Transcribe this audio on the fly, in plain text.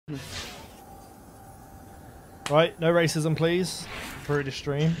Right, no racism, please. Through the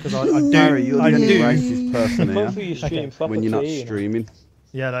stream, because I do. Barry, you're the only do. racist person here Hopefully you stream when you're not properly, streaming.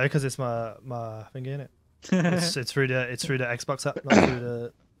 Yeah, no, because it's my thingy, innit? It's through the Xbox app, not through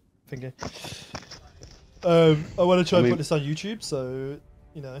the thingy. I want to try and put this on YouTube, so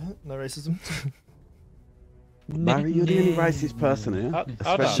no racism. Barry, you're the only racist person here.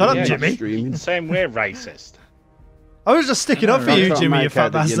 Shut up, Jimmy. Streaming. Same, we're racist. I was just sticking up for you, Jimmy, you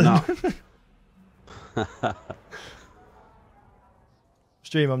fat bastard.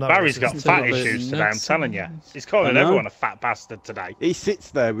 Stream, I'm not. Barry's racist. got fat issues today, I'm telling you. He's calling everyone a fat bastard today. He sits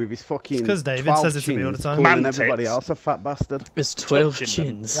there with his fucking. Because David says it to me all the time. Calling everybody else a fat bastard. It's 12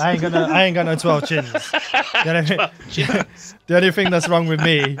 chins. I ain't got no 12 chins. The only thing that's wrong with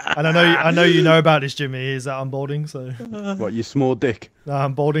me, and I know you know about this, Jimmy, is that I'm balding. So. What, you small dick? No,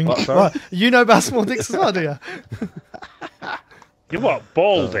 I'm balding. What, right. You know about small dicks as well, do you? You're what,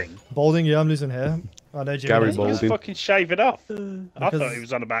 balding? Balding, yeah, I'm losing hair. I know Jimmy. Gary knows. Balding. Just fucking shave it off. I thought he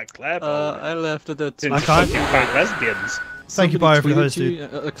was on about Claire balding. I left it at. I can't. Fat lesbians. Thank you, Byron, for the host,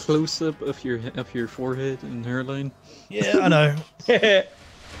 dude. A close-up of your forehead and hairline. Yeah, I know.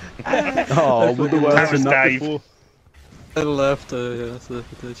 Oh, but the worst than that before. I left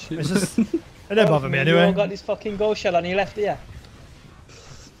that shit. It's just, it don't bother me anyway. You got this fucking gold shell on your left ear.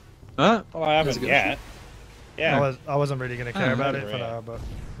 Huh? Oh, I haven't yet. Yeah. I wasn't really going to care about it for really. now, but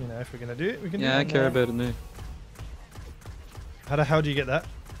if we're going to do it, we can do it. Yeah, I care about it now. How the hell do you get that?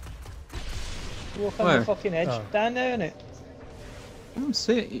 Walk on the fucking edge. Oh. Down there, innit? Oh,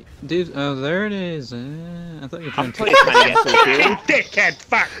 see, dude. Oh, there it is. I thought you were trying to. Dickhead,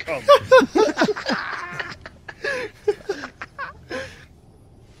 fat cunt.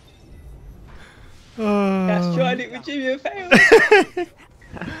 That's tried it with Jimmy and failed.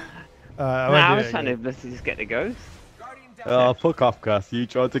 I was trying to just get the ghost. Oh, fuck off, Cass. You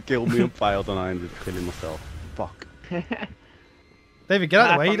tried to kill me and failed, and I ended up killing myself. Fuck. David, get out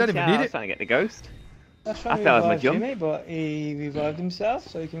of the way. You don't even need I was it. trying to get the ghost. That's I right, fell off my revived jump. Jimmy, but he revived himself,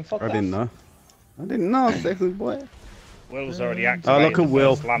 so he can fuck I off. didn't know. I didn't know, sexy boy. Will's already activated. Oh, look at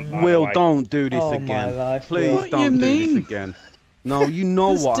Will. the first lamp, by the Will, way. don't do this Oh, my again. life, Please Will. What don't you do mean? this again. No, you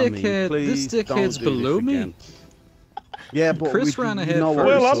know This what I mean. dickhead- Please this don't dickhead's do below this me. again. Yeah, but Chris we, ran you ahead know what first.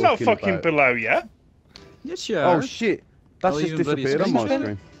 Will, we're I'm not talking fucking about. below you. Yes, you are. Oh shit, that's Oh, just you bloody disappeared on my screen.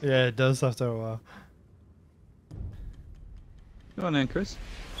 screen. Yeah, it does after a while. Go on then, Chris.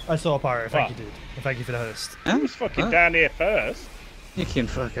 I saw a pirate. Thank What? you, dude. And thank you for the host. Huh? He was fucking Huh? down here first. You can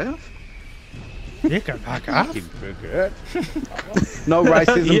fuck off. You can back off. No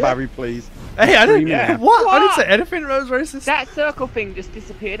racism, Yeah. Barry, please. Hey, I didn't. Yeah. What? I didn't say anything that was racist. That circle thing just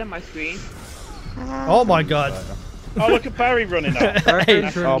disappeared on my screen. Oh my god. Oh, look at Barry running off. Hey,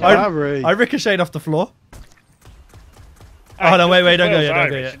 Oh, I- Barry. I ricocheted off the floor. Hey, Oh no! Wait, Will's don't go yet. Don't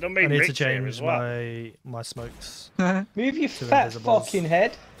go Irish, yet. it don't I mean need to Rick's here change as well. my smokes. Move your To fat invisibles. fucking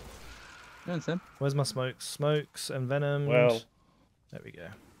head. Go on, Sam. Where's my smokes? Smokes and venom. Well. There we go.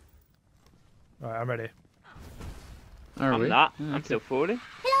 All right, I'm ready. Are I'm we? not. Yeah, I'm okay. still falling.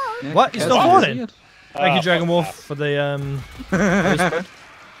 Yeah, What? You're Cass still is falling? it. Thank you, Dragon fuck Wolf, that. for the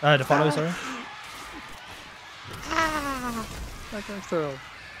the follow. Sorry.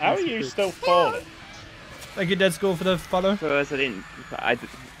 How are you still falling? Thank you, Dead School, for the follow. Because I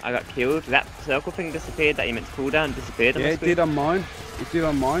got killed. That circle thing disappeared. That you meant to cooldown disappeared on Yeah, my it screen. did on mine. It did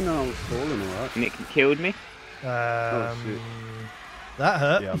on mine, and I was falling, alright. And it killed me. shit. That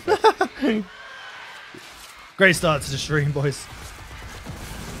hurt. Yeah, I bet. Great start to the stream, boys.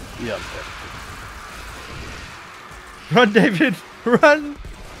 Yeah. Run, David, run!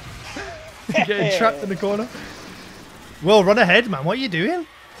 You're getting trapped in the corner. Well, run ahead, man. What are you doing?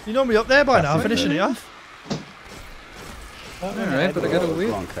 You're normally up there by now, finishing it off. Alright, but I got a wheel.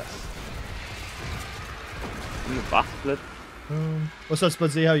 Wrong, Cass. I'm a bastard. What's up,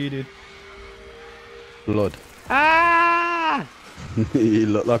 Spudsy? How you, dude? Blood. Ah! You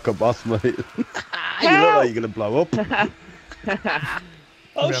look like a boss, mate. You look like you're gonna blow up.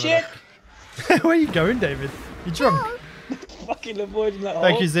 Oh Let me shit! have Where are you going, David? You drunk? Fucking avoiding that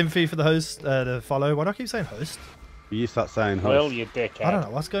Thank hole. you, Zymphy, for the host, the follow. Why do I keep saying host? You start saying Will, host. you dickhead. I don't know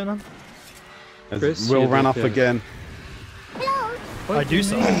what's going on. Chris, Will you ran dickhead. off again. I do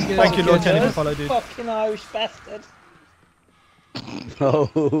so. Thank you, Lord Kenny, for the follow, dude. Fucking Irish bastard.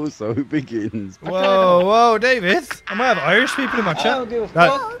 Oh, so it begins. Whoa, whoa, David. I might have Irish people in my I chat. don't give a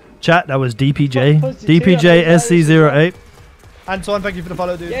No, fuck. chat, that was DPJ. Positive, DPJ I was SC08. Antoine, thank you for the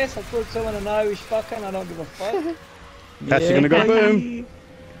follow, dude. Yes, I put someone an Irish fucker and I don't give a fuck. That's gonna go boom.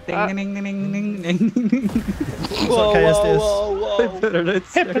 Ding, ding, ding, ding, ding, ding, ding. Whoa, KSDS. whoa, whoa.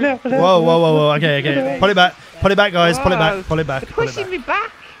 Whoa, whoa, whoa, whoa. Okay, okay. Pull it back. Pull it back, guys. Pull it back. Pull it back. They're Pull it pushing back. me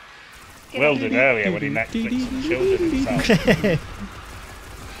back. Will did earlier when he Netflixed and chilled himself.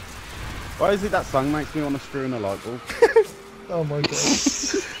 Why is it that song makes me want to screw in a light bulb? Oh my god.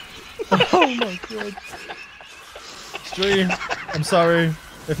 Oh my god. Stream. I'm sorry.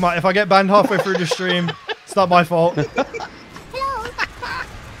 If I get banned halfway through the stream, it's not my fault.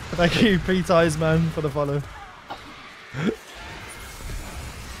 Thank you, Pete Eyes Man, for the follow.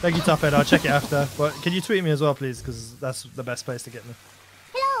 Thank you, Tophead. I'll check it after. But can you tweet me as well, please? Because that's the best place to get me.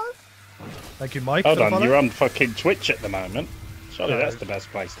 Thank you, Mike. Hold for the on, follow. you're on fucking Twitch at the moment. Surely No. that's the best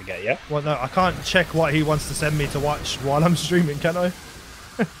place to get you. Well, no, I can't check what he wants to send me to watch while I'm streaming, can I?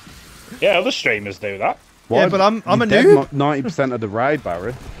 Yeah, other streamers do that. Yeah, but I'm a dead noob. 90% of the raid,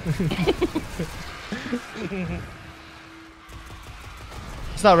 Barry.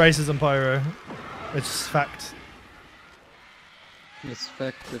 It's not racism, Pyro. It's fact. It's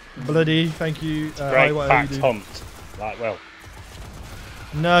fact that Bloody, thank you. Great hi, what are fact you doing? hunt. Like, well,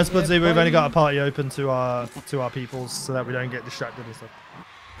 No, Spudsy, we've only got a buddy. party open to our peoples so that we don't get distracted and stuff.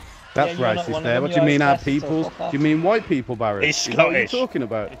 That's you're not racist one of there. them, What do you you're mean, our Irish bastard, people? so fuck Do you mean white people, Barry? He's Is that what you're Scottish. talking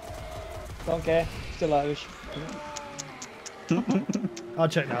about? Don't care. Still Irish. I'll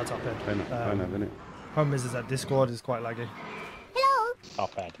check now, Tophead. I know, innit? Problem is that Discord is quite laggy.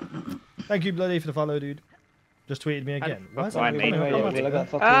 top head. Thank you, Bloody, for the follow, dude. Just tweeted me again. Why is Why that me? coming up? Anyway, I got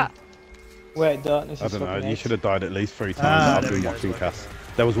fucking... Ah! Wait, darkness I is don't know. fucking You H. should have died at least 3 times. Ah, I've there been we go, watching it's Cass.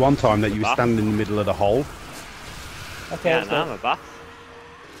 There was one time that you were Bath. standing in the middle of the hole. Okay, Yeah, let's no, I'm go. a boss.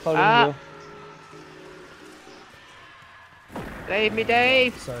 Follow Ah. you. Save me,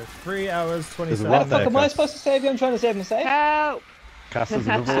 Dave! So 3 hours, There's 27 a How lot the fuck there, am I Cass. supposed to save you? I'm trying to save myself. Help! Cass is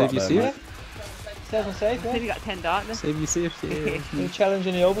another Save lot you there, see mate. it? Save myself, I think yeah. you got 10 darkness. Save you safe, yeah. You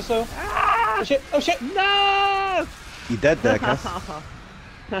challenging the oversoul. Ah! Oh shit, oh shit! No! You dead there, Cass? Oh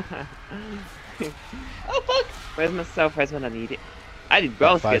fuck! Where's my self-res when I need it? I did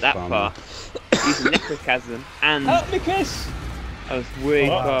well to get that far. Using necrochasm, and Help me, Chris! I was way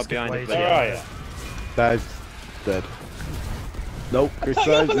Oh, far that's behind way the too bloody Where are you? Dave's dead. Nope, Chris thought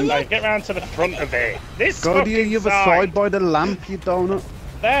you were Sargent. Hey, get round to the front of it. This Go to fucking the other side by the lamp, you donut.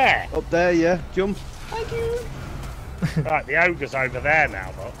 There! Up there, yeah. Jump. Thank you! Right, the ogre's over there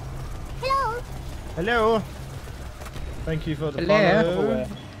now, but... Hello. Thank you for the Hello. follow. Where?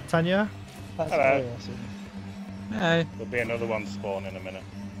 Tanya. That's Hello. very awesome. Hi. There'll be another one spawn in a minute.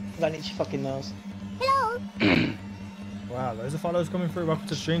 That itchy fucking nose. Wow, loads of follows coming through. Welcome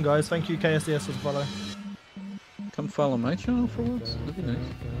to the stream, guys. Thank you, KSDS, for the follow. Come follow my channel for once. That'd be nice.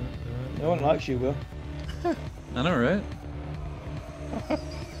 No one likes you, Will. I know, right?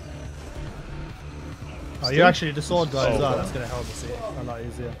 Oh, you're actually the sword guy as well. Oh. That's going to help us see it a lot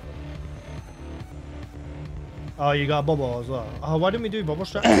easier. Oh, you got a bubble as well. Oh, why didn't we do bubble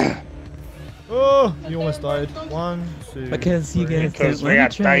strat? Oh, you almost died. 1, 2, Because you 3. guys- Because we Let me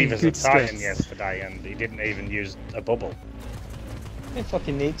had try Dave as a good Titan stress. yesterday and he didn't even use a bubble. You don't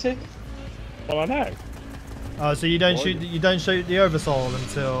fucking need to. Well, I know. Oh, so you don't shoot the oversoul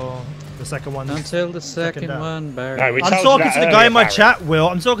until the second one. Until the second down. one, Barry. No, we I'm told you talking that to the guy earlier, in my Barry. chat, Will.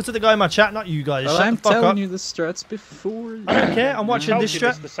 I'm talking to the guy in my chat, not you guys. Well, Shut I'm the fuck telling up. you the strats before you. I don't care. I'm We watching told this you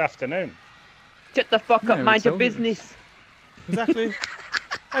strat. this afternoon. Shut the fuck Yeah, up, we mind your told you. business. Exactly.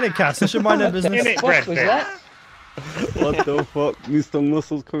 Any cast, I should mind their business. In it, What Brett was Bit. that? What the fuck? My stung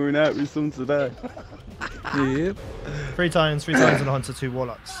muscles coming out with some today. Yep. 3 Titans, 3 Titans, and a Hunter, 2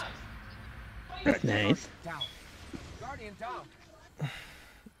 Warlocks. Nice.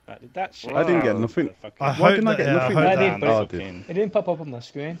 Did that shit? I didn't get Oh, nothing. the fucking- I Why hope didn't I that, get yeah, I nothing? hope I that- did, but Oh, I fucking- did. It didn't pop up on my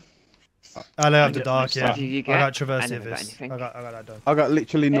screen. I left the dark, What yeah. did you I get? got Traverse I the never got Abyss. anything. I got that done. I got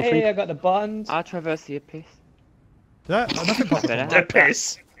literally nothing. Hey, I got the bond. I'll traverse the abyss. Did I? Oh, nothing popped up. Better. on The mine.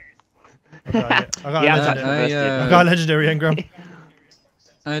 piss. I got it. I got Yeah, a I'm legendary. not I got a legendary engram.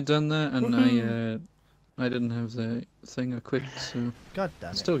 I done that and I didn't have the thing equipped, so God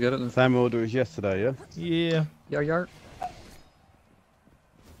damn it. still get it. Though. Same order as yesterday, yeah? Yeah. Yar.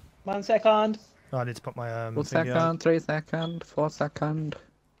 1 second. Oh, I need to put my 1 thingy on. second, 3 second, 4 second.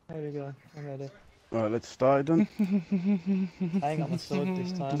 There we go. I'm ready. Right, let's start then. I ain't got my sword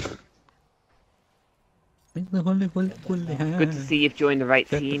this time. Good to see you've joined the right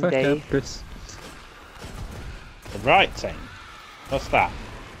Get the team, fuck Dave. up, Chris. The right team. What's that?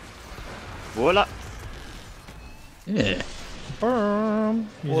 Warlock. Yeah. Using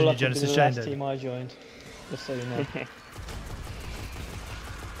your All up Genesis the chain, last dude. team I joined. Just so you know.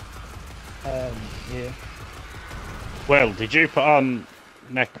 Yeah. Well, did you put on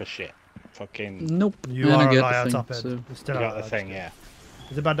Necro shit? Fucking. Nope. You And I are a get liar, the thing, Tophead. so- You still You are got the a thing, liar. yeah.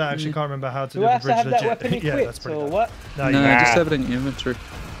 Is it bad that I actually can't remember how to Do I do have the to bridge have that legit? weapon Yeah, equipped that's pretty or bad. what? No, you No, don't. just have it in your inventory.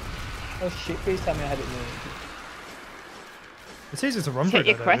 Oh shit, please tell me I had it moved. It's easy to run through. Check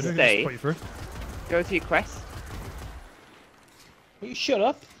your though, quest, David. It'll just Dave. put you through. Go to your quest. Will you shut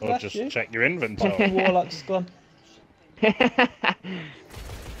up? Or That's just you. check your inventory. Fucking warlock's gone.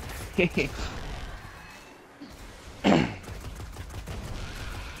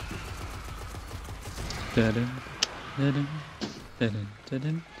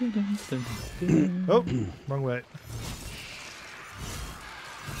 Oh, wrong way.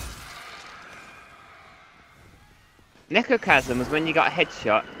 Necrochasm was when you got a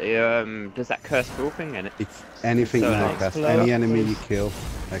headshot. Does that curse rule thing in it? It's anything So like that. explode. Any enemy you kill, You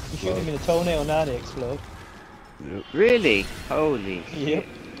shoot explode. him in the toenail now they explode. Yep. Really? Holy. Yep.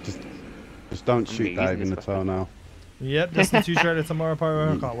 Just don't I'm shoot gonna use Dave in the this toenail. Yep, Destiny 2 trailer tomorrow,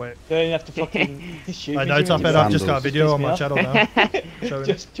 Pyro. I can't wait. Don't even have to fucking shoot I me, know, do top you? it up. Just got a Sandals. video on my Piss channel me now. Showing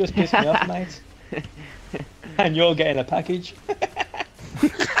it. Just piss me off, mate. And you're getting a package.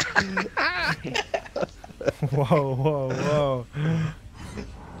 Whoa, whoa, whoa.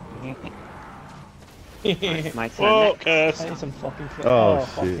 My turn Whoa, next. curse. I need some fucking Oh shit!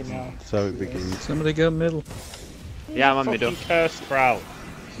 fucking hell. So it begins. Somebody go middle. Yeah, I'm on middle. Fucking curse crouch.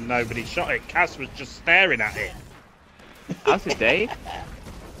 Nobody shot it. Cass was just staring at it. I was with Dave.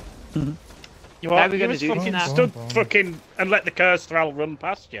 You How are we you gonna was do this fucking now? stood fucking and let the curse thrall run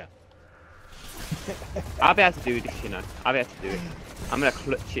past you. I'll be able to do this, you know. I'll be able to do it. I'm gonna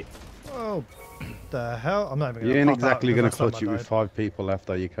clutch it. Oh, the hell? I'm not even You gonna ain't pop out exactly the gonna last time clutch I it with died. 5 people left,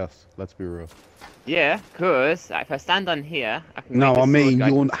 are you, Cass? Let's be real. Yeah, cause if I stand on here, I can. No, make the I mean sword guy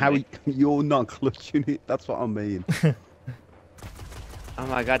you're come to how me. you're not clutching it. That's what I mean. Oh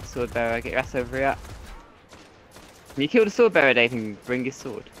my god, sword bearer, get your ass over here. Can you kill the sword bearer, Dave, and bring your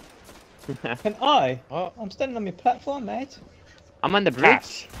sword? Can I? What? I'm standing on my platform, mate. I'm on the Cass.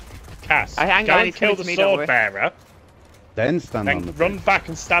 bridge. Cass, I hang go on, and he's kill coming the to me, don't worry. sword bearer, Then stand on then the run bridge. back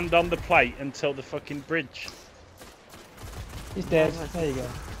and stand on the plate until the fucking bridge. He's dead. There you go.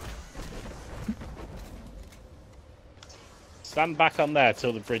 Stand back on there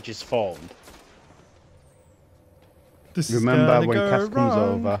till the bridge is formed. This is Remember gonna when go Cass comes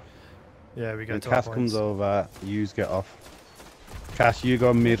wrong. over. Yeah, we go When to Cass our comes points. over, yous get off. Cass, you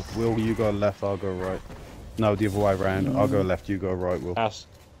go mid. Will, you go left. I'll go right. No, the other way round. I'll go left. You go right. Will. Cass,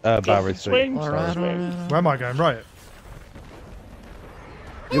 Barry, swing. sorry. Where am I going? Right.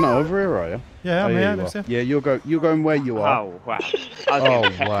 You're not over here, are you? Yeah, Oh, I'm yeah, here. you Next are. year. Yeah, you're going where you are. Oh wow. Oh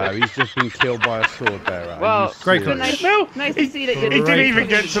wow, he's just been killed by a sword bearer. Are Well, you Great serious? clutch. nice, nice to see that you're. He didn't Great even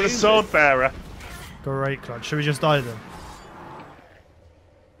get to the sword bearer. Great clutch. Should we just die then?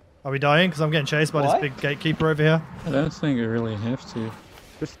 Are we dying? Because I'm getting chased by Why? this big gatekeeper over here. I don't think I really have to.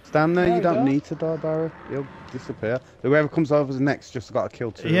 Just stand there. No, You don't don't. need to die, Barry. He'll disappear. Whoever comes over next just got to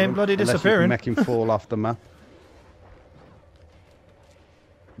kill 2. He ain't of them, bloody unless disappearing. You can make him fall off the map.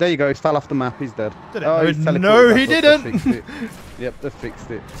 There you go. He fell off the map. He's dead. Did it? Oh, No, he's teleported no, back he up, they didn't. fixed it. Yep, they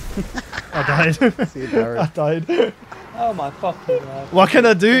fixed it. I died. See you, Barry. I died. Oh my fucking god. What can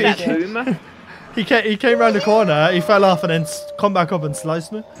I do? That He, boomer. he came round the corner, he fell off and then come back up and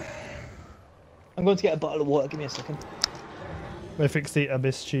sliced me. I'm going to get a bottle of water. Give me a second. They fixed the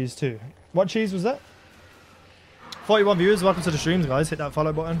Abyss cheese too. What cheese was that? 41 viewers, welcome to the streams guys, hit that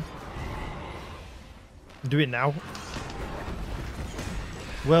follow button. Do it now.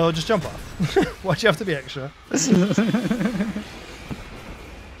 Well, just jump off. Why'd you have to be extra?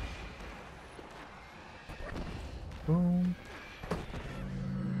 Boom.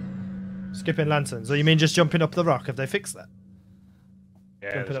 Skipping lanterns. So you mean just jumping up the rock? Have they fixed that?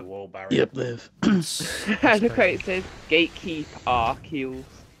 Yeah, Jump it there's a up. wall barrier. Yep, they've. Look how it says gatekeep R kills.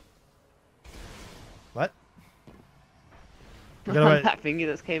 What? You gotta wait. That thingy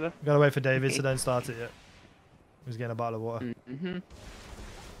that's came up. Gotta wait for David to don't start it yet. He's getting a bottle of water. Mm-hmm.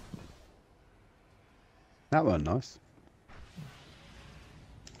 That weren't nice.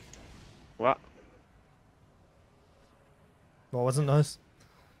 What? What wasn't nice?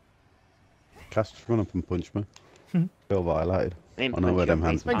 Cass, just run up and punch me. Feel violated. Ain't I know where them punching,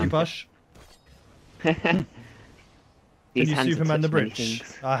 hands thanks, Thank you, man. Posh. These Can you hands are Superman the touch many bridge?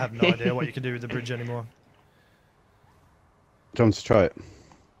 things. I have no idea what you can do with the bridge anymore. Do you want to try it?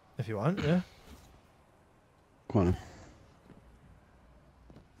 If you want, yeah. Come on then.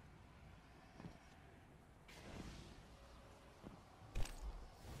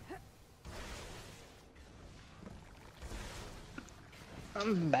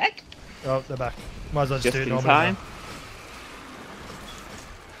 I'm back. Oh, they're back. Might as well just, Just do it in normally. time. now.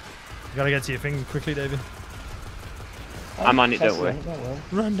 You gotta get to your thing quickly, David. I'm on it, don't Tesla, worry. Don't worry.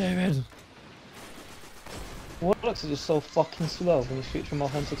 Run, David. Warlocks are just so fucking slow when you switch from a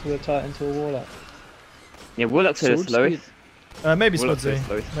hunter to a titan to a warlock. Yeah, Warlocks are the Sword slowest. Maybe Well, look, Spudsy. it's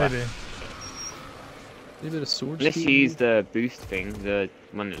low, it's Maybe. A bit of sword Unless you speed. use the boost thing, the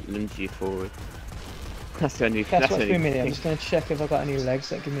one that lunges you forward. That's the only. That's the what's only with me. I'm thing. just gonna check if I got any legs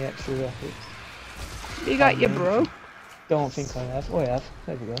that give me extra rockets. You got your bro. Don't think I have. Oh, I have.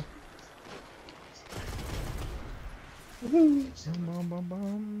 There we go. Bum, bum,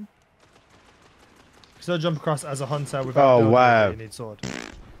 bum. So jump across as a hunter without Oh, building, wow. you need sword.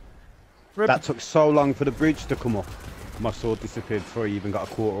 Rip. That took so long for the bridge to come up. My sword disappeared before I even got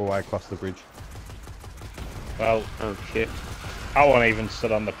a quarter way across the bridge. Well, Oh shit. I wasn't even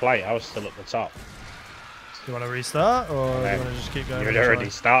stood on the plate. I was still at the top. Do you want to restart or do you want to just keep going? You'd with the already try?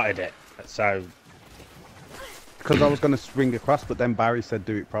 started it, so Because I was going to swing across, but then Barry said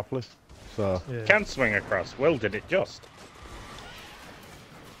do it properly. So, Yeah. can swing across. Will did it just.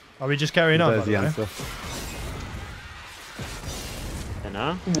 Are we just carrying on? there's by the the way? answer.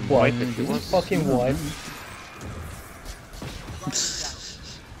 Dunno. Wipe. If you want. Fucking wipe.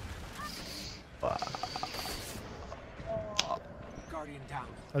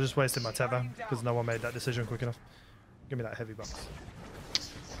 I just wasted my tether because no one made that decision quick enough. Give me that heavy box.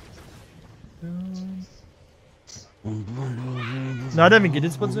 No, I don't think he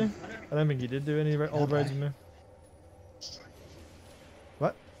did, Spudsy. I don't think he did do any old raids with me.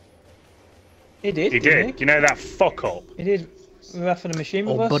 What? He did. He didn't did. You know that fuck up. He did. We were for the machine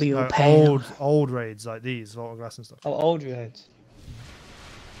with Oh, us. buddy, No, oh, pale. old raids like these, Vault of Glass and stuff. Oh, old heads.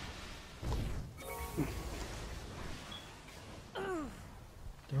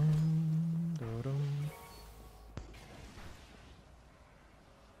 Dun, dun, dun.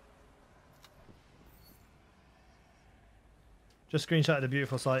 Just screenshotted a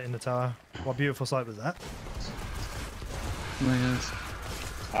beautiful sight in the tower. What beautiful sight was that? My ass.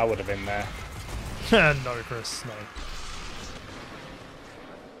 I would have been there. No, Chris, no.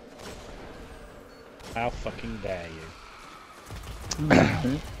 How fucking dare you?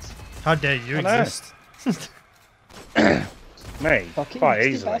 Okay. How dare you I know. exist? Me? Fucking Quite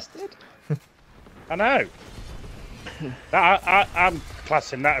nasty easily. bastard. I know. I'm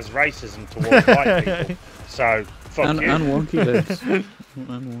classing that as racism towards white people. So, fuck And you. wonky legs. And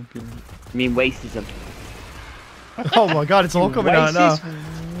wonky legs. I mean racism. Oh my god, it's all coming out now.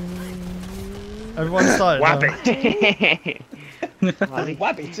 Everyone's started now. Wabbit.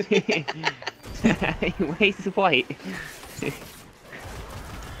 Wabbit. Waste white.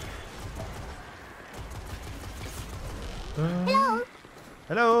 Hello.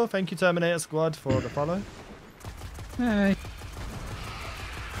 Hello, thank you Terminator Squad for the follow. Hey.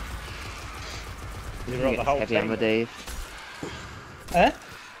 You brought the whole Heavy ammo, team. Dave. Eh?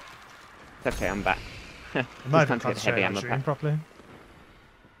 It's okay, I'm back. I might have Time to get the heavy concentrated on ammo shooting pack. properly.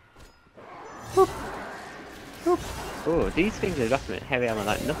 Oh, these things are dropping heavy ammo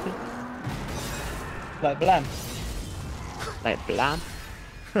like nothing. Like blam. Like blam.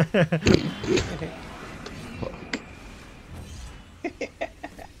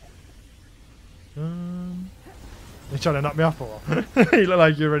 You trying to knock me off or what? You look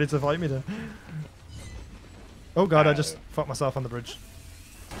like you're ready to fight me there. Oh god, I just fucked myself on the bridge.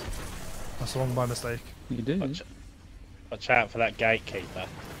 I swung by mistake. You did. Watch out for that gatekeeper.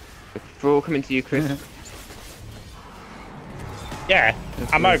 We're all coming to you, Chris. Yeah,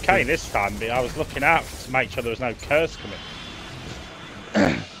 That's I'm very okay true. this time, but I was looking out to make sure there was no curse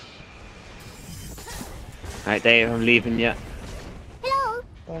coming. Right, Dave, I'm leaving you. Go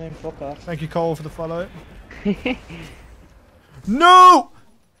on in, fuck off. Thank you Cole for the follow. No!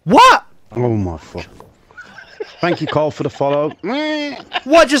 What? Oh my fuck. Thank you, Cole, for the follow.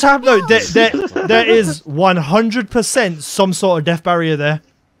 What just happened? No, there is 100% some sort of death barrier there.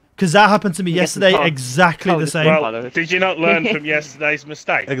 Because that happened to me yesterday, Cole- exactly Cole the just same. went- Well, did you not learn from yesterday's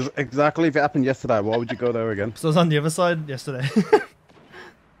mistake? Exactly. If it happened yesterday, why would you go there again? So I was on the other side yesterday.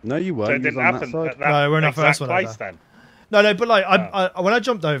 No, you So weren't. it You didn't was on that happen side. at that No, we're in our exact first one place either. then. No, but like, I when I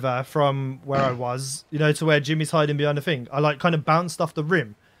jumped over from where I was, you know, to where Jimmy's hiding behind the thing, I like kind of bounced off the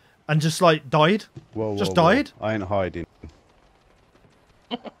rim, and just like died. Whoa, Just whoa. died? I ain't hiding.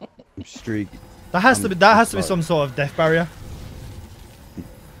 I'm streaking. That has to be Sorry. some sort of death barrier.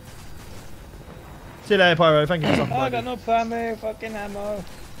 See you later, Pyro. Thank you for something. Oh, I got no primary fucking ammo.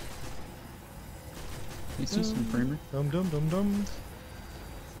 It's just some primer. Dum dum dum dum.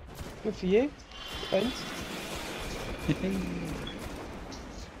 Good for you. Friends.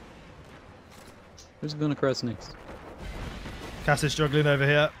 Who's going across next? Cass is struggling over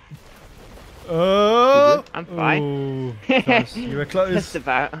here. Oh, I'm fine. Ooh, close. You were Just close.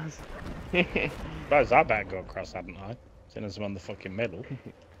 about. Suppose I better go across, hadn't I? Seeing as I'm on the fucking middle.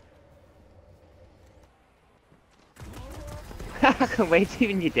 I can't wait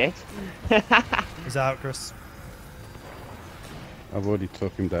even you're dead. He's out, Chris. I've already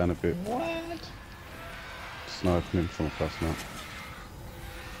took him down a bit. What? sniping him from across now.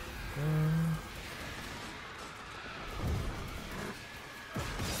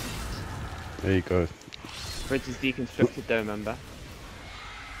 There you go. Bridge is deconstructed though, remember?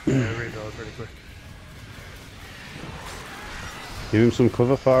 Yeah, rebuild really quick. Give him some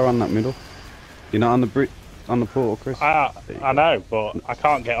cover fire on that middle. You're not on the on the portal, Chris. I know, but I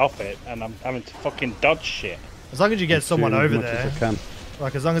can't get off it, and I'm having to fucking dodge shit. As long as you get someone Shoot as over much as I there, can.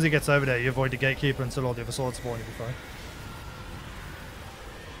 like as long as he gets over there, you avoid the gatekeeper until all the other swords spawn, you'll be fine.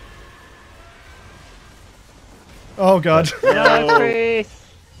 Oh god. No, Chris!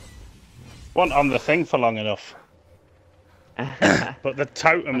 Wasn't on the thing for long enough. But the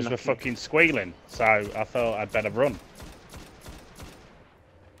totems were fucking squealing, so I thought I'd better run.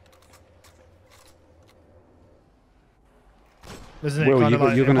 Isn't it Will, kind of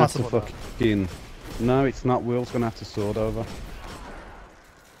like you're gonna have to impossible now? fucking... No, it's not. Will's gonna have to sword over.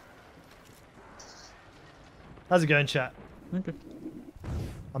 How's it going, chat? Okay.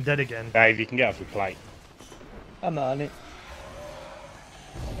 I'm dead again. Dave, you can get off your plate. I'm not on it.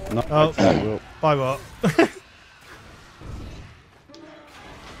 Not Oh. like that, Will. Bye what?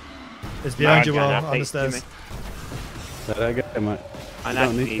 It's behind you, Will, Nah, on the thanks, stairs. Jimmy. Say that again, mate. I You know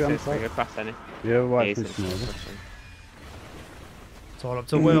don't need to he's be on going the to swing side. across, any. Yeah, Yeah, why he's yeah, gonna swing across, any. It's all up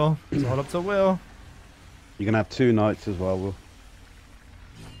to Will. It's all up to Will. You're gonna have 2 knights as well, Will.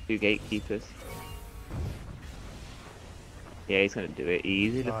 2 gatekeepers. Yeah, he's gonna do it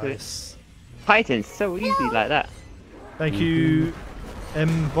easy. Look at it. Nice. Fighting's so easy like that. Thank you,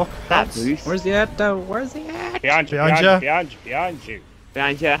 Buck. That Hats. boost. Where's the at though? Where's the at? Behind you, Behind behind ya. you, behind you, behind you.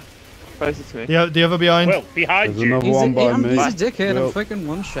 Behind you. Closer to me. The other behind. Will, behind There's you. another one by I'm, me. he's a dickhead. Will. I'm fucking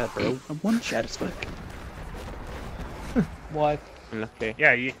one shot, bro. I'm one shot as fuck. Why? Unlucky.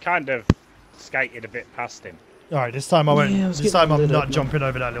 Yeah, you kind of skated a bit past him. All right, this time I won't. Yeah, I was This getting time I'm lit not up, man. jumping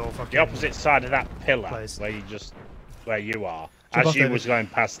over that little fucking. The opposite side of that pillar, Place. where you are. Jump As off, you David. was going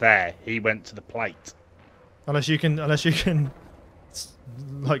past there, he went to the plate. Unless you can,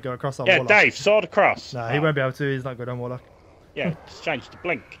 like go across that Yeah, wall. Dave, sword across. Nah, he won't be able to. He's not good on Warlock. Yeah, just change to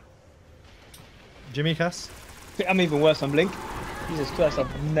blink. Jimmy, Cass. I'm even worse on Blink. Jesus Christ,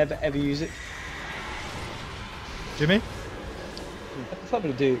 I've never ever used it. Jimmy. I could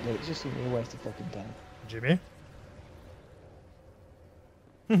probably do it, but it's just a waste of fucking time. Jimmy.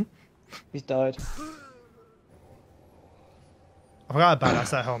 He's died. I forgot how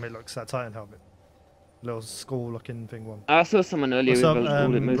badass that helmet looks. That Titan helmet. Little skull-looking thing one. I saw someone earlier What's with up, all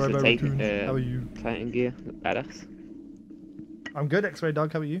the most Robo of the Raccoon? How are you? Titan gear. Look badass. I'm good, X-Ray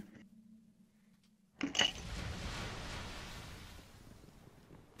Dog. How are you?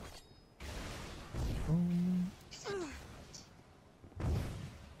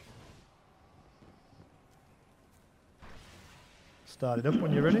 Start it up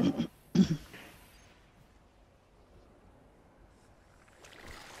when you're ready.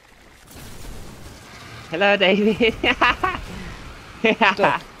 Hello, David.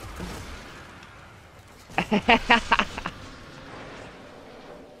 Stop.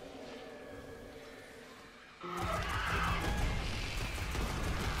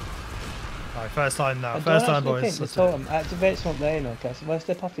 Alright, first time now. I First don't time, actually boys. think Let's the do it. totem activates from there, you know, okay? So if I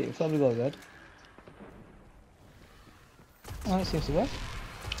step off it, it'll probably go red. Oh, it seems to work.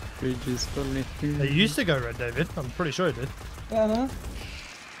 Bridge is fully It used to go red, David. I'm pretty sure it did. Yeah, I know.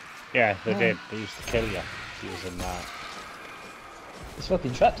 Yeah, they Oh. did. They used to kill you if you was in there. It's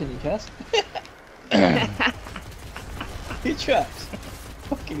fucking trapped in you, Cass. You're trapped.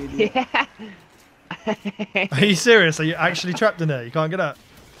 Fucking idiot. Yeah. Are you serious? Are you actually trapped in there? You can't get out?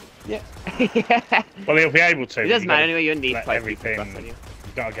 Yeah. Yeah. Well, he'll be able to. It but doesn't you matter gotta anyway, you need let 5 people everything. across on you.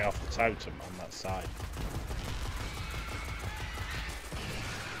 You've got to get off the totem on that side.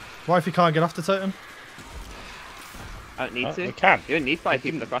 What if you can't get off the totem? I don't need Oh, to. we can. You don't need 5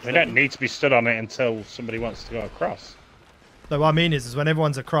 people across. We don't don't you? need to be stood on it until somebody wants to go across. No, what I mean is when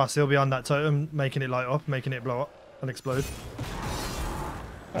everyone's across, he'll be on that totem, making it light up, making it blow up and explode.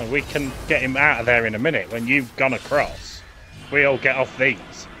 Oh, we can get him out of there in a minute. When you've gone across, we all get off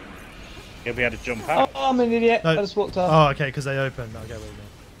these. He'll be able to jump Oh, out. I'm an idiot. No. I just walked off. Oh, okay, because they open. Okay, wait a minute.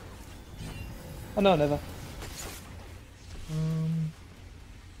 Oh, no, never.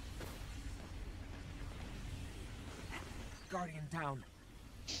 Guardian down.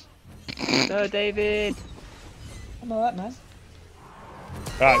 No, David. I'm alright, man.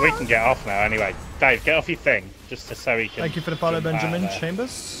 Right, we can get off now anyway. Dave, get off your thing, just to so he can. Thank you for the follow, jump out of Benjamin there.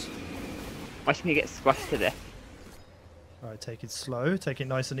 Chambers. Watch me get squashed to death. Alright, take it slow, take it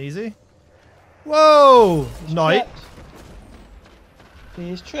nice and easy. Whoa! Knight. Trapped. He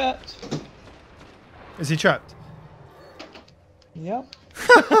is trapped. Is he trapped? Yep.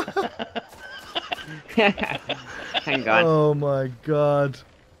 Hang on. Oh my god.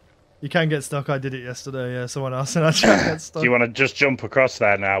 You can get stuck. I did it yesterday. Yeah, someone else in our chat got stuck. Do you want to just jump across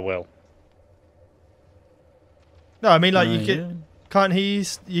there now, Will? No, I mean like you Yeah. can. Can't he?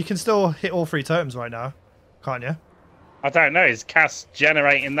 You can still hit all 3 totems right now, can't you? I don't know. Is Cass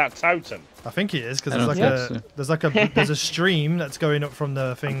generating that totem? I think he is because I there's don't like think so. there's like a there's a stream that's going up from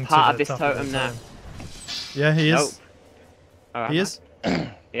the thing I'm to part the of this top totem the now. totem. Yeah, he Nope. is. Oh, He am is. I?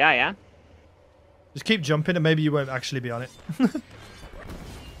 Yeah, yeah. Just keep jumping and maybe you won't actually be on it.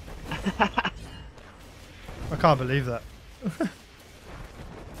 I can't believe that.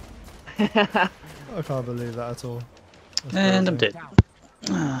 I can't believe that at all. That's And I'm crazy.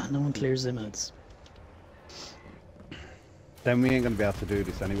 dead. No one clears them ads. Then we ain't gonna be able to do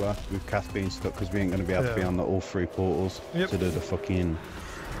this anyway with Cass being stuck because we ain't gonna be able to be Yeah. on the all 3 portals Yep. to do the fucking.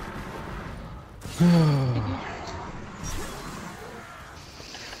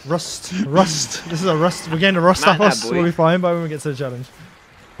 Rust. This is a rust. We're getting a rust Man, off us. boy. We'll be fine by when we get to the challenge.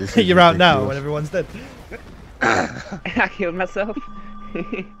 This is You're out now when ridiculous. everyone's dead. I killed myself.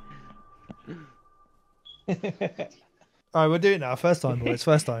 Alright, we'll do it now. First time, boys.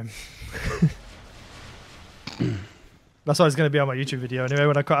 First time. That's why it's going to be on my YouTube video anyway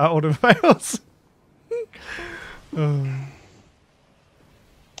when I cut out all the fails.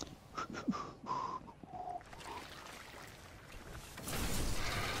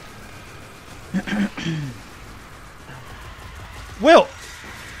 Will!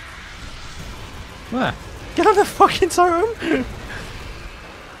 What? Get on the fucking totem!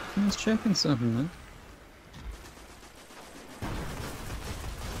 I was checking something, man.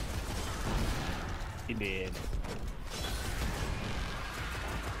 He did.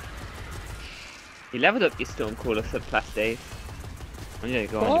 You leveled up your Stormcaller subclass, Dave. I'm gonna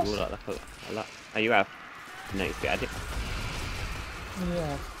go on your wall like that a lot. Oh, you have? No, you at it.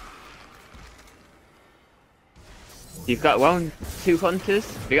 Yeah. You've got 2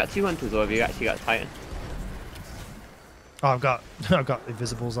 hunters. Have you got 2 hunters, or have you actually got a Titan? Oh, I've got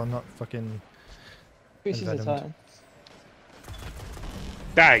invisibles. I'm not fucking. Which is the Envenomed. Titan?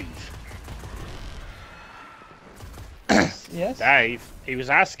 Dave, Yes? Dave, he was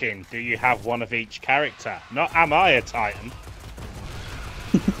asking, do you have one of each character? Not, am I a Titan?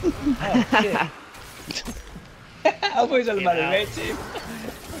 Oh, shit. I thought he was on about the red team.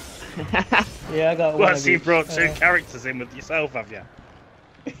 Yeah, I got one Well, of so you each. brought 2 characters in with yourself, have you?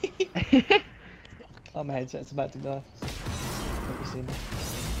 Oh, my headset's about to die. Have you seen it?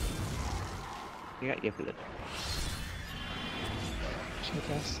 You got your blood.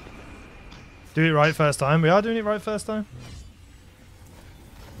 Showcase. Do it right first time. We are doing it right first time.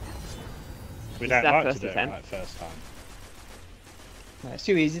 We Is don't that like to first do it attempt? right first time. No, it's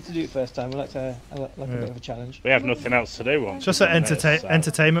too easy to do it first time. We like to have a bit of a challenge. We have nothing else to do once. Just we've an done this, so-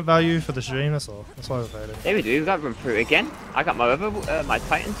 entertainment value for the stream. That's all. That's why we're failing. There we do. We've got to run through it again. I got my other my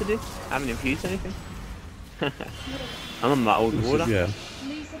Titan to do. I haven't infused anything. I'm on my old warlock, Yeah.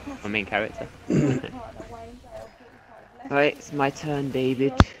 my main character. Right, it's my turn,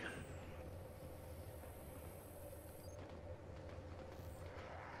 David.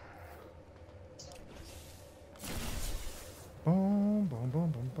 Boom, boom,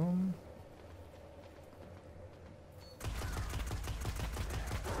 boom, boom, boom.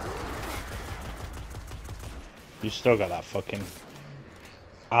 You still got that fucking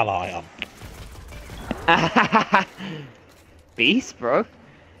ally on. Beast, bro.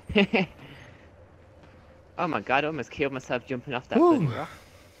 Oh my god, I almost killed myself jumping off that Ooh. bloody rock.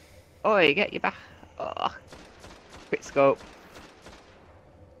 Oh, you get you back. Oh. Quick scope.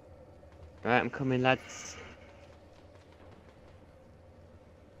 Right, I'm coming, lads.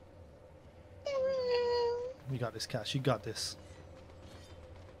 You got this, Cash. You got this.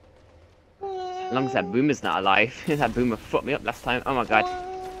 As long as that boomer's not alive. That boomer fucked me up last time. Oh my god.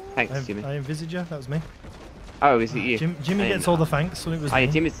 Thanks, Jimmy. I envisage you. That was me. Oh, is it you? Jimmy I gets didn't all know. the thanks when it was Oh, yeah,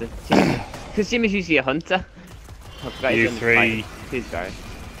 me. Jimmy's the. Because Jimmy's usually a hunter. I forgot You he's on the three. fight. Please go.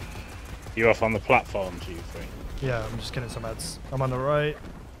 You off on the platforms, you 3? Yeah, I'm just getting some ads. I'm on the right.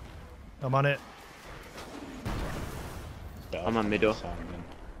 I'm on it. I'm on middle.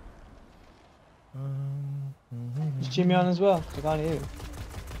 Is Jimmy on as well? I can't hear him.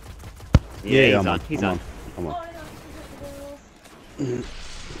 Yeah, he's I'm on. He's on. I'm on.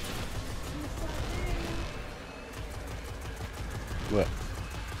 Where?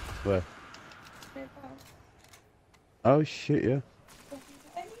 Where? Oh shit, yeah.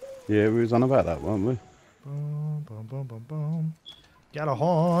 Yeah, we was on about that, weren't we? Boom, boom, boom, boom, boom. Got a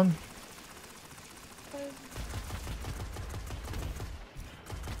horn.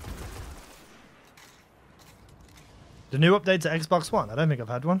 The new update to Xbox One. I don't think I've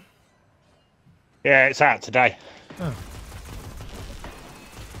had one. Yeah, it's out today. Oh.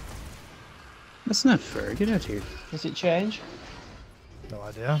 That's not fair. Get out here. Does it change? No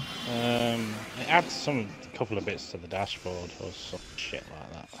idea. It adds a couple of bits to the dashboard or some shit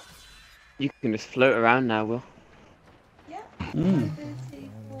like that. You can just float around now, Will.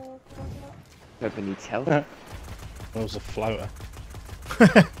 Whoever needs help. Will's a floater.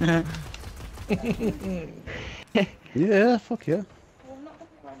 Yeah, fuck yeah.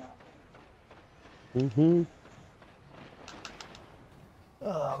 Mm-hmm.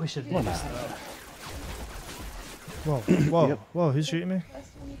 Oh, we should. Whoa, whoa, Yep. whoa! Who's shooting me?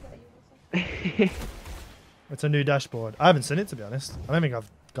 It's a new dashboard. I haven't seen it, to be honest. I don't think I've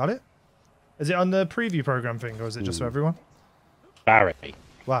got it. Is it on the preview program thing, or is it just for everyone? Barry,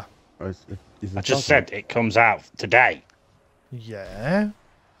 Wow. Oh, I just said it comes out today. Yeah.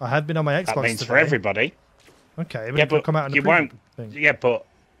 I have been on my Xbox That means today. for everybody. Okay, but Yeah, it will but come out on the you preview won't. thing. Yeah, but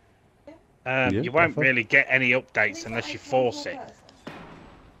Yeah, you won't definitely. really get any updates unless you force it.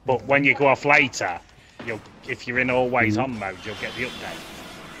 But when you go off later, if you're in always on mode, you'll get the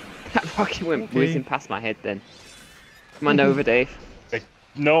update. That fucking went Okay. whizzing past my head then. Come on over, Dave. They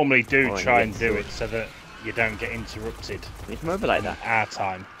normally do Oh, try yeah, and do so- it so that you don't get interrupted You come over like in that. our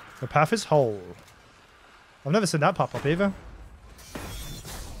time. The path is whole. I've never seen that pop up either.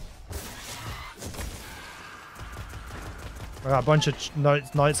 I got a bunch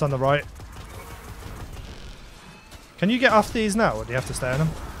of knights on the right. Can you get off these now, or do you have to stay on them?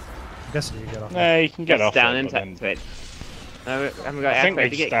 I'm guessing you get off. No, you can get Press off down it, and but then activate. No, I haven't got I think activated they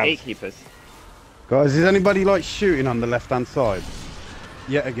to get just have- gatekeepers. Guys, is anybody like shooting on the left-hand side?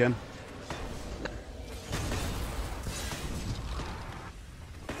 Yet again.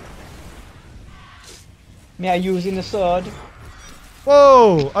 Me, are using the sword.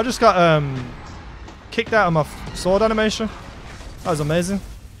 Whoa! I just got kicked out of my sword animation. That was amazing.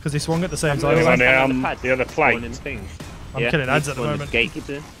 Because he swung at the same time. Anyone Stand on pad, the other spawn plate? in things. I'm killing ads at the spawn moment.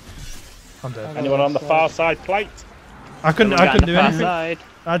 Gatekeepers. I'm dead. Anyone on the far side plate? I couldn't Someone do down the far anything. side.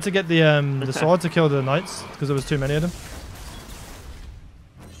 I had to get the sword to kill the knights because there was too many of them.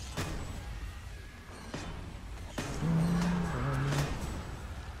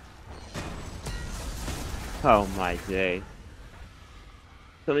 Oh my day.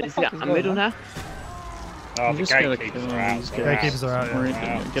 So we just fuck get is a going middle on? now? Oh, You the just gotta gatekeepers kill are out. these They're guys. Gatekeepers are out, yeah. Right,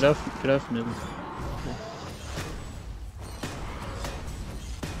 Out. get off middle.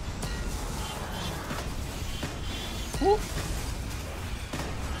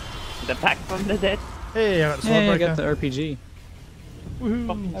 The back from the dead. Hey, I got the sword Hey, I breaker. got the RPG.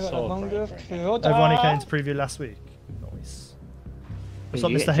 Woohoo. I got a Sword longer breaker. Crotas. Everyone who came to preview last week. Nice. What's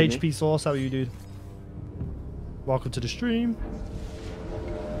up, You Mr. get Jimmy. HP Sauce? How are you, dude? Welcome to the stream.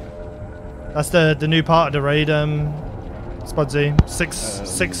 That's the new part of the raid, Spudsy.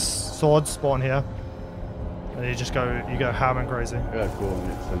 Six swords spawn here, and you go ham and crazy. Yeah, cool.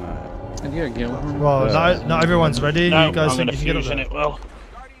 It's And you got Gilhorn. Well, not everyone's ready. No, You guys I'm think gonna you can get up fusion there? it well.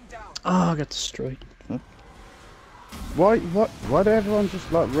 Oh, I got destroyed. Why do everyone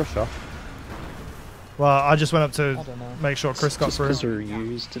just like rush off? Well, I just went up I to don't know. make sure Chris got Just through. because they're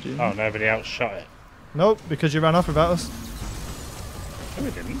used to do. Oh, nobody else shot it. Nope, because you ran off without us. No,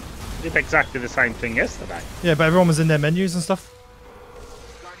 we didn't. We did exactly the same thing yesterday. Yeah, but everyone was in their menus and stuff.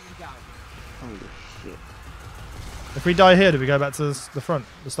 Holy shit. If we die here, do we go back to the front,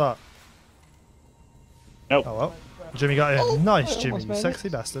 the start? Nope. Oh well. Jimmy got in. Nice, I Jimmy, almost you made sexy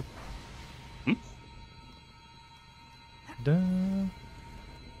it. bastard. Hmm? Dun.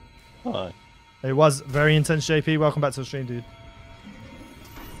 Hi. It was very intense, JP. Welcome back to the stream, dude.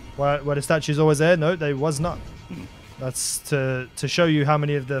 Were the statues always there? No, they was not. That's to show you how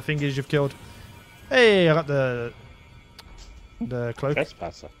many of the fingers you've killed. Hey, I got the cloak.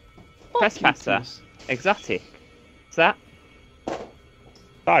 Trespasser. Trespasser. Exotic. What's that?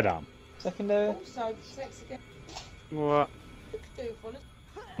 Sidearm. Secondary. Also, sex again. What? Do for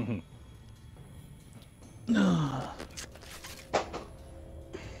us.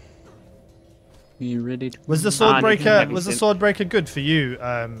 You ready to? Was the Ah, sword Nick, breaker? have you Was the seen- sword breaker good for you,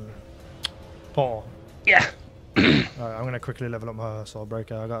 Paul? Yeah. Alright, I'm gonna quickly level up my sword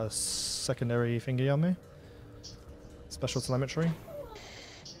breaker. I got a secondary thingy on me. Special telemetry.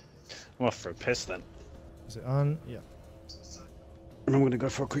 I'm off for a piss then. Is it on? Yeah. And I'm gonna go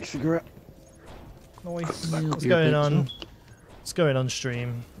for a quick cigarette. Nice. Yeah, What's you're going good, on? so. What's going on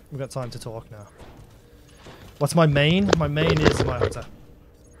stream? We've got time to talk now. What's my main? My main is my hunter,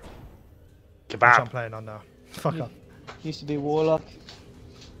 which I'm Kebab. playing on now. Fuck off. Used to be Warlock.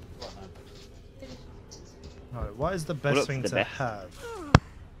 Alright, what is the What best looks thing the to best? have?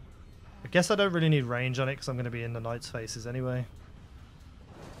 I guess I don't really need range on it because I'm going to be in the knight's faces anyway.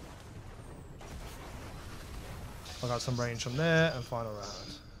 I got some range from there and final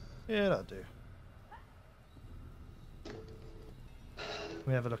round. Yeah, that'll do.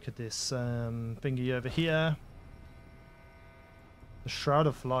 We have a look at this thingy over here. The Shroud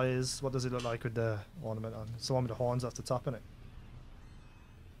of Flies. What does it look like with the ornament on? It's the one with the horns off the top, isn't it?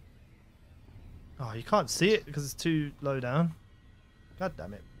 Oh, you can't see it because it's too low down. God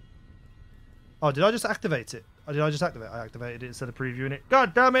damn it. Oh, did I just activate it? Oh, did I just activate it? I activated it instead of previewing it.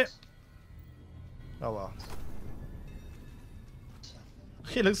 God damn it! Oh well.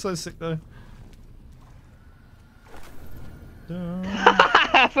 He looks so sick though.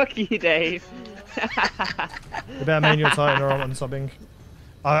 Fuck you, Dave. You better main your Titan or I'm subbing.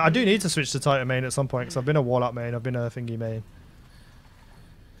 I do need to switch to Titan main at some point because I've been a Warlock main, I've been a thingy main.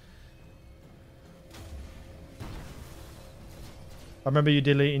 I remember you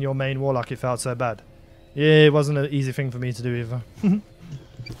deleting your main Warlock, it felt so bad. Yeah, it wasn't an easy thing for me to do either. I'm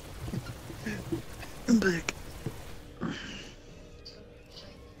back.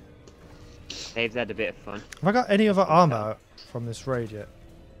 Dave's had a bit of fun. Have I got any other armor from this raid yet?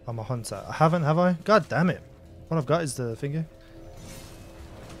 I'm a hunter. I haven't, have I? God damn it. What I've got is the finger.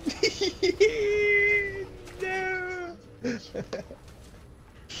 No.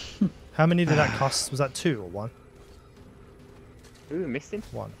 How many did that cost? Was that 2 or 1? Ooh, missing.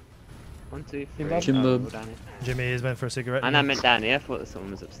 1. 1, 2, 3. Jimbo. Jimbo. Oh, down here. Jimmy is went for a cigarette. And I meant down here. I thought that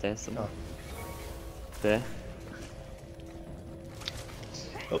someone was upstairs somewhere. There.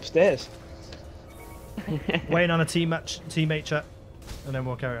 Upstairs. Waiting on a teammate chat, and then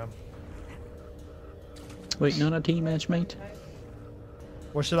we'll carry on. Waiting on a team match, mate.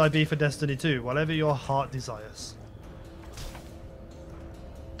 What should I be for Destiny 2? Whatever your heart desires.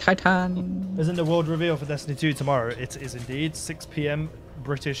 Titan. Isn't the world reveal for Destiny 2 tomorrow? It is indeed. 6 PM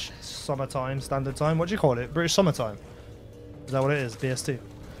British summertime, standard time. What do you call it? British summertime? Is that what it is? BST?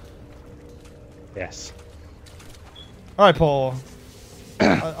 Yes. Alright, Paul.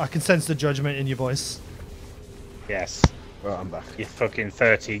 I can sense the judgment in your voice. Yes. Right, I'm back. You're fucking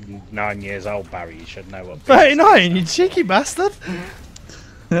 39 years old, Barry. You should know what. 39, you cheeky bastard!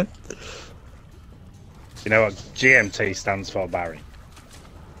 You know what GMT stands for, Barry?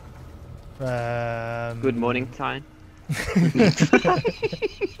 Good morning time. Let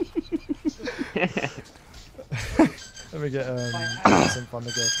me get some fun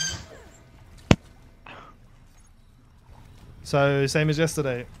to go. So, same as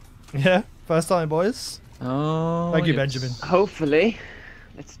yesterday. Yeah? First time, boys. Oh, Thank you, yes. Benjamin. Hopefully.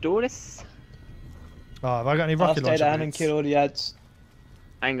 Let's do this. Oh, have I got any I'll rocket stay launcher down and boots? kill all the ads.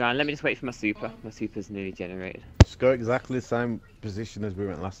 Hang on, let me just wait for my super. My super's nearly generated. Just go exactly the same position as we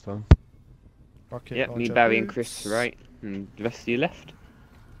went last time. Rocket Yep, me, launcher Barry, and boots. Chris right, and the rest of you left.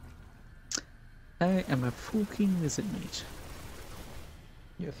 I am a fucking wizard, mate.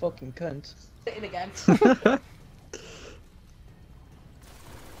 You a fucking cunt. Sitting again.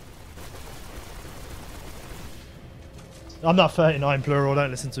 I'm not 39 plural, don't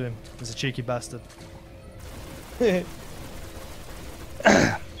listen to him. He's a cheeky bastard.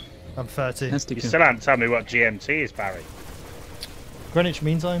 I'm 30. That's the You still haven't told me what GMT is, Barry. Greenwich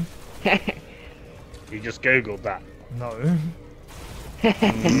Mean Time? You just googled that. No.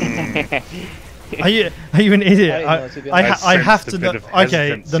 Are you an idiot? I don't know, to be I honest. have sensed to a know. bit of Okay,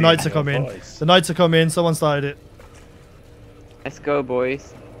 hesitancy the knights in are coming. your voice. The knights are coming. Someone started it. Let's go,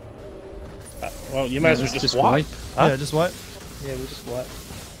 boys. Well, you may as well just wipe. Huh? Yeah, just what? Yeah, we'll just work.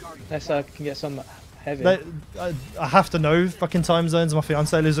 Unless I can get some heavy. I have to know fucking time zones. My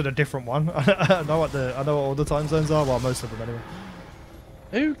fiance lives in a different one. I know what all the time zones are. Well, most of them anyway.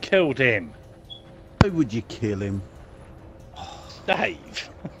 Who killed him? Why would you kill him? Dave.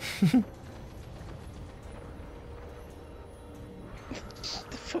 What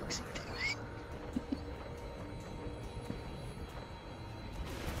the fuck's he doing?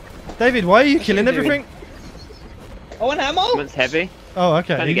 David, why are you killing you doing? everything? Oh, an ammo? Someone's heavy. Oh,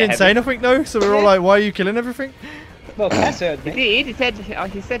 okay. Trying to You get didn't say heavy. nothing, no. So we're all like, "Why are you killing everything?" Well, Cass heard He me. did.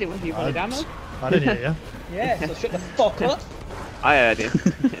 He said it was you wanted ammo. I didn't hear you. Yeah, so shut the fuck up. I heard him.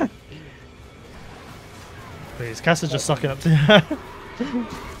 Please, Cass is just sucking up to you.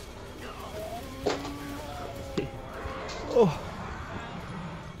 Oh.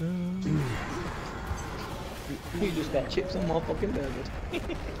 You just got chips on my fucking burgers.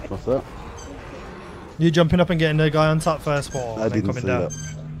 What's that? You jumping up and getting the guy on top first, Paul, I and then didn't coming see down. that.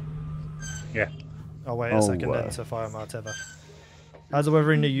 Yeah. Oh wait a Oh, second then to fire my tether. How's the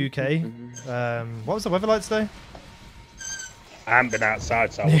weather in the UK? What was the weather like today? I haven't been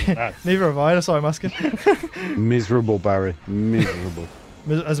outside, so I wouldn't know. Neither have I, that's why I'm asking. Miserable, Barry. Miserable.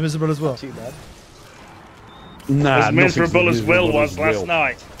 As miserable as well. Too bad. Nah, As nothing's miserable as Will miserable was as last Will.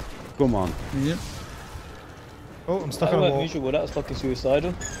 night. Come on. Yep. Oh, I'm stuck That on a weren't wall. mutual, that was fucking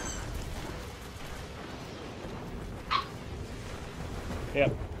suicidal.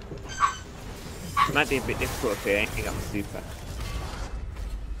 Yep. It might be a bit difficult if you ain't got super.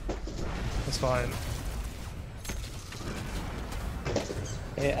 That's fine.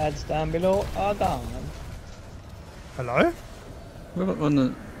 It adds down below are gone. Hello? What about on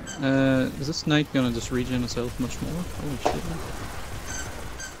the, is this knight gonna just regen itself much more? Holy shit.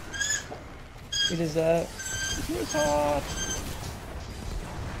 It is a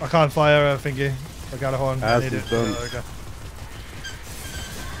I can't fire a thingy. I got a horn. I As need is it. done. There we go.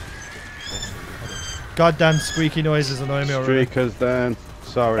 Goddamn squeaky noises annoy me already. Streakers down.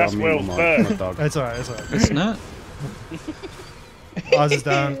 Sorry, That's I'm Will's my bird. dog. It's alright, it's alright. It's not. Ours is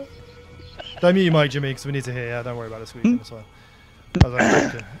down. Don't mute your mic, Jimmy, because we need to hear. Yeah, don't worry about it squeaking. It's fine. I was only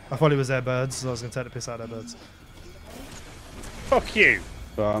joking. I thought it was their birds, so I was going to take the piss out of their birds. Fuck you,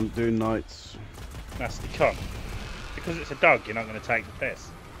 So I'm doing knights. nasty cunt. Because it's a dog, you're not going to take the piss.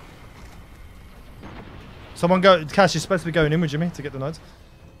 Someone go. Cash, you're supposed to be going in with Jimmy to get the knights.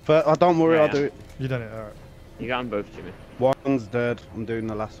 But don't worry, Yeah. I'll do it. You done it, alright. You got them both, Jimmy. One's dead. I'm doing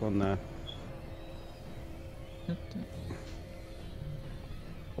the last one there.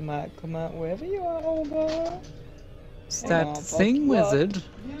 come out, wherever you are, Olga. Start on, thing, fuck you up. wizard.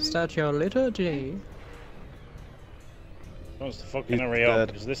 Start your liturgy. Wants to fucking He's hurry up, dead.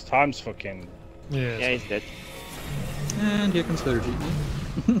 because this time's fucking... Yeah. Yeah, he's dead. And you can liturgy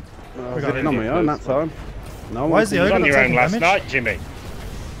me. I was got hitting it. on my own that time. No Why one is the can- You was ogre on not your own taking last damage? night, Jimmy.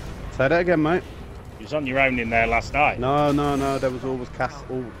 Say that again, mate. You was on your own in there last night. No, there was always cast.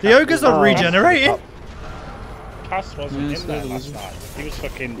 The ogre's not regenerating. Cass wasn't Yes, in there that last was- night. He was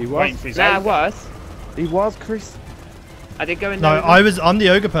fucking He was. waiting for his Nah, I ogre. was. He was, Chris. I did go in No, there. with him. I'm the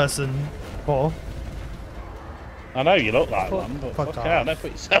ogre person. Paul. I know you look like Fuck- one, but fuck fuck off. hell, don't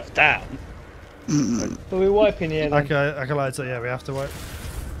put yourself down. But we're wiping here then. I can lie to yeah, we have to wait.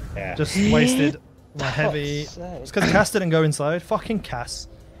 Yeah. Just wasted my heavy. Fuck's sake. It's because Cass didn't go inside. Fucking Cass.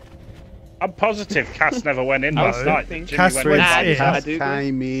 I'm positive Cass never went in No, last night. Jimmy Cass went went in. Nah, in. I Cass do.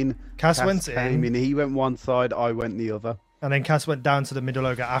 came in. Cass went came in. in. He went one side. I went the other. And then Cass went down to the middle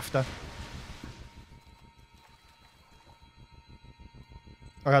ogre after.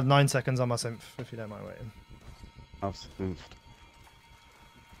 I got 9 seconds on my synth, if you don't mind waiting. I've synced.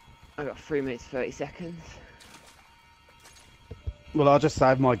 I got 3 minutes 30 seconds. Well, I'll just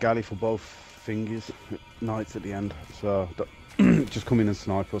save my galley for both fingers, knights at the end. So just come in and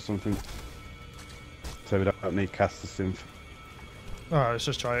snipe or something. So we don't need cast the synth. Alright, let's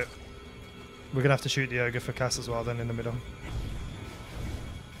just try it. We're gonna have to shoot the ogre for Cass as well, then in the middle.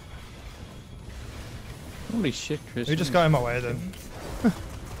 Holy shit, Chris. Who just got in my way then?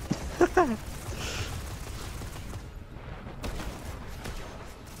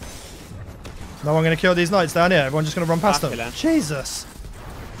 No one gonna kill these knights down here. Everyone just gonna run past I'll them. kill her. Jesus.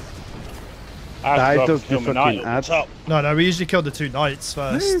 I Dave have to does kill the my knight fucking up the ad. top. No, we usually kill the 2 knights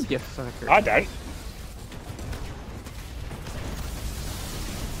first. Move, you fucker. I don't.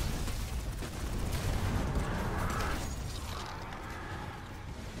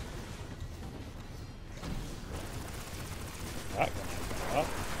 That got up.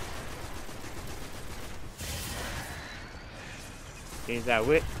 Here's that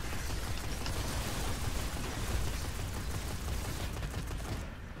whip.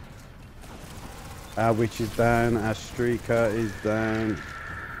 Our witch is down. Our streaker is down.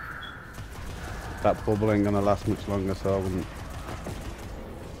 That bubble ain't gonna last much longer, so I wouldn't.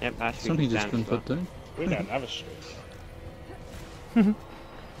 Yep, that's Something just been put down. We don't have a streak.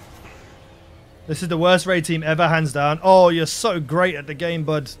 This is the worst raid team ever, hands down. Oh, you're so great at the game,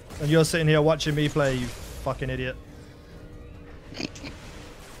 bud. And you're sitting here watching me play, you fucking idiot.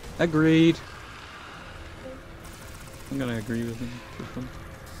 Agreed. I'm gonna agree with him for fun.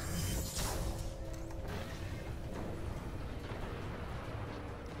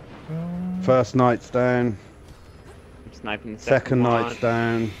 First knight's down. I'm sniping the Second one. knight's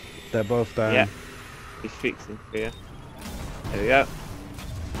down. They're both down. Yeah. He's fixing here. There we go.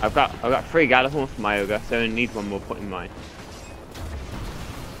 I've got 3 Galahorn for my ogre, so I only need 1 more put in mine.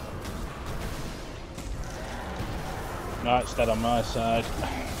 Knight's dead on my side.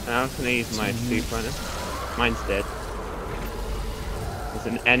 And I'm gonna use my super runner. Mine's dead. There's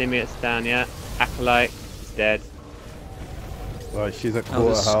an enemy that's down here. Acolyte is dead. Right, she's at I'll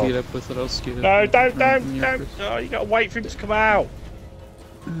quarter just skate health. up with it, I'll skate up. No, with don't, it. don't, Yeah, don't. Chris. Oh, you gotta wait for him to come out.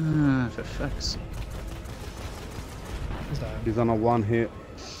 Ah, for fuck's sake. He's down. She's on a 1 hit.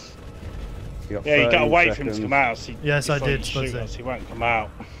 got Yeah, you gotta 13 wait for him to seconds. come out. Else he, Yes, I before you did, shoot Spudsy. us, he won't come out.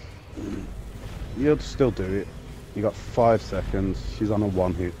 You'll still do it. You got 5 seconds. She's on a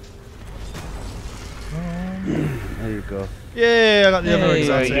 1 hit. There you go. Yeah, I got the other Hey,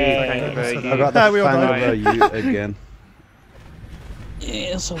 exotic. thank you, I got the we all fan died. over you again.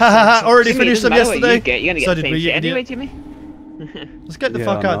 Yeah, so Haha, already Jimmy, it finished doesn't them matter what you yesterday. get, you're gonna get So the did same we, shit you anyway, idiot. Jimmy. Let's get the Yeah,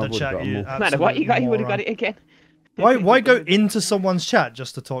 fuck I out know, of the I chat, would've you got more. No matter what you got, you would have moron. got it again. Why go into someone's chat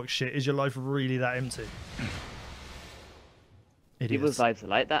just to talk shit? Is your life really that empty? People's Idiots. lives are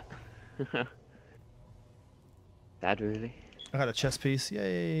like that. Sad, really. I got a chest piece.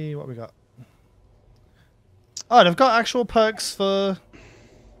 Yay! What we got? Oh, they've got actual perks to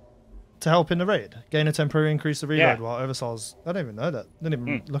help in the raid. Gain a temporary increase of reload Yeah. while oversouls. I don't even know that. Didn't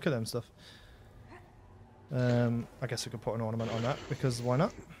even look at them stuff. I guess we could put an ornament on that because why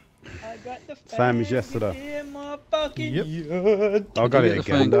not? I got the Same as faggot yesterday. in my fucking Yep. yard. I got you it get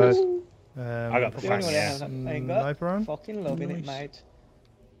the again, fang? though. I got the The only fang, one I yeah. haven't ain't got. Sniper on. Fucking loving it, Nice. mate.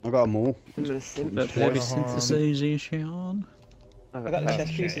 I got them all. I'm gonna simp. That heavy Twice. synthesization. I got the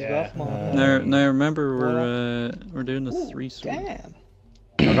chest pieces yeah. as well. Come on. Now remember we're doing the Ooh, 3 sword. damn.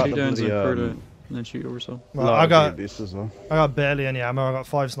 I got 2 the downs and bloody, Crota, and then shoot over so. Well, light I got abyss as well. barely any ammo. I got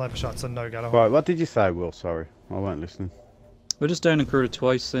 5 sniper shots and no Gallagher. Right, what did you say, Will? Sorry, I weren't listening. We're just down in Crota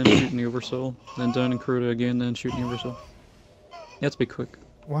twice, then shooting the oversoul, then down in Crota again, then shooting the oversoul. You have to be quick.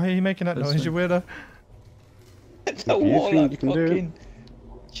 Why are you making that That's noise, you weirdo? The If you wall think that you can do it. fucking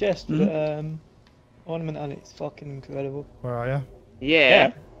chest with ornament on it. It's fucking incredible. Where are you? Yeah.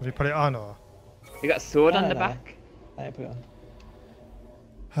 Have you put it on or? You got a sword on No, the no. back. I ain't put it on.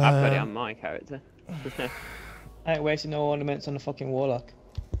 I've got it Uh, on my character. I ain't wasting no ornaments on the fucking warlock.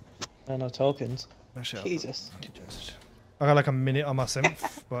 And no tokens. Actually, Jesus. I got like a minute on my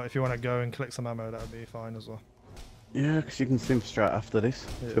synth, but if you want to go and collect some ammo, that would be fine as well. Yeah, because you can simp straight after this.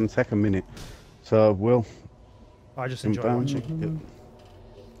 Yeah. It's going to take a minute. So, Will, I just simp enjoy down. watching.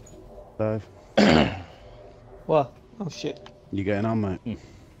 Yep. Dave, What? Oh shit. you getting on, mate?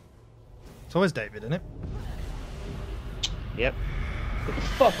 It's always David, isn't it? Yep.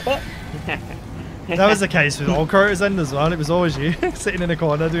 Fuck, what? That was the case with all Crotas end as well. It was always you sitting in a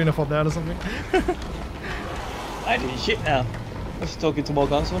corner doing a thumbnail or something. I did shit now. I'm just talking to more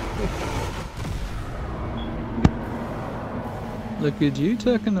console. Look at you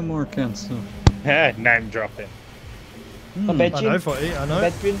taking the more cancel. Name dropping. My I bedroom. know, Footy, I know.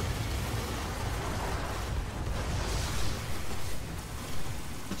 Bedroom.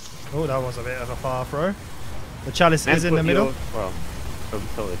 Oh, that was a bit of a far throw. The chalice And is in the put middle. your- Well,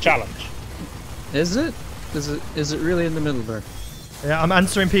 oversoul. Challenge. Is it? Is it really in the middle there? Yeah, I'm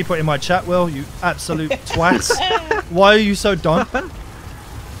answering people in my chat, Will, you absolute twats. Why are you so dumb?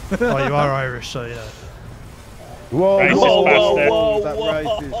 Oh, you are Irish, so you know. Whoa, Racist whoa, whoa, bastard. whoa, that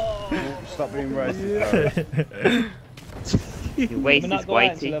racist. Stop being racist. You I'm waste not this going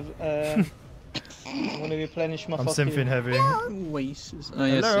whitey. until I want to replenish my I'm fucking... simphing heavy. Oasis. Oh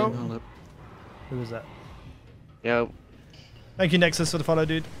yes, Hello. hold up. Who was that? Yo, Thank you, Nexus, for the follow,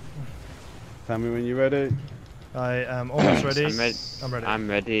 dude. Tell me when you're ready. I am almost ready. I'm ready. I'm ready. I'm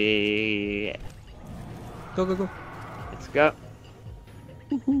ready. Go go go. Let's go.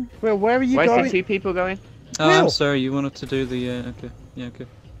 Well, where are you Where's going? the 2 people going? Oh, I'm Will! sorry. You wanted to do the okay. Yeah, okay.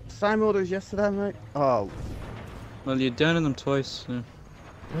 Same order as yesterday, mate. Oh, Well, you're down in them twice. Yeah.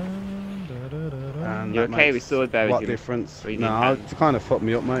 and You that okay makes with sword bearers? what Jimmy? difference? Or you No, need hands? it kind of fucked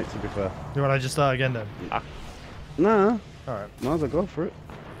me up, mate, to be fair. You want to just start again then? No, Alright. might as well go for it.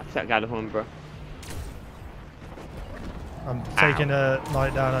 I've shot Gallahorn, bro. I'm taking a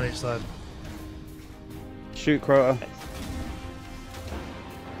knight down on each side. Shoot, Crota.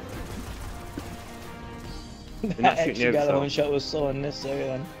 They're not That shooting extra you gather over, one shot was so unnecessary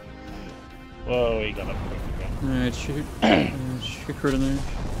then. Whoa, he got up quick again. All right, shoot. Shoot Crota now.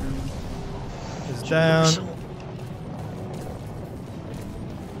 Is down.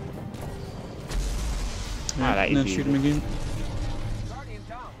 Ah, that Now is shoot easy. him again.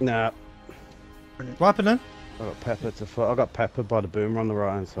 Nah, What happened then? I got peppered to fuck. I got peppered by the boomer on the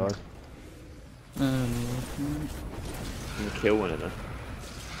right hand side. Um, I'm gonna kill one of them.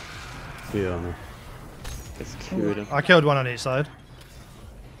 Yeah, I know. There's 2 of them. I killed one on each side.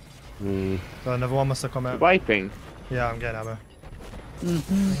 Mm. So another one must have come out. Wiping. Yeah, I'm getting ammo.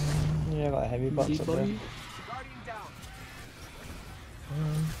 Yeah, I got a heavy box up there.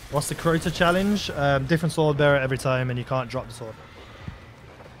 What's the Crota challenge? Different sword bearer every time and you can't drop the sword.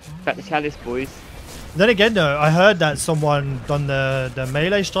 Got the chalice, boys. Then again though, I heard that someone done the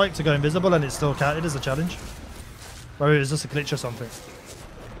melee strike to go invisible and it still counted as a challenge. Or it was just a glitch or something.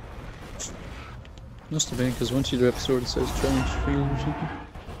 must have been because once you drop sword, it says challenge failed or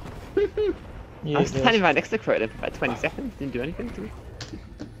something. Yeah, I was it does. standing right next to Crota for about 20 seconds. Didn't do anything to me.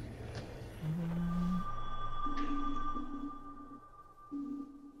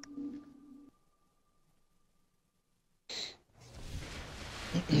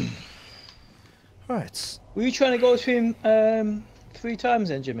 Right. Were you trying to go to him 3 times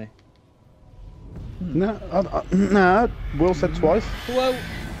then, Jimmy? No, no. Will said twice. Well,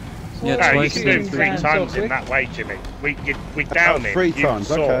 Yeah, No, you twice can do and it three 3 times. times in that way, Jimmy. We down him, 3 use times,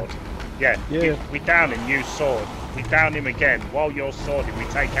 sword. okay. Yeah, Yeah. we down him, use sword. We down him again. While you're swording, we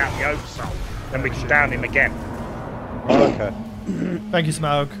take out the oak soul. Then we can down him again. Oh, okay. Thank you,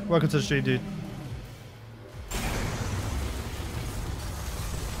 Smaug. Welcome to the stream, dude.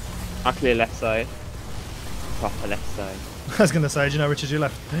 I'll clear left side. Proper left side. I was gonna say, do you know which is your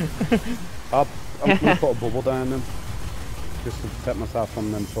left? I'm gonna put a bubble down them. Just to protect myself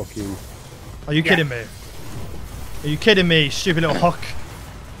from them fucking... Are you kidding me? Are you kidding me, stupid little hawk?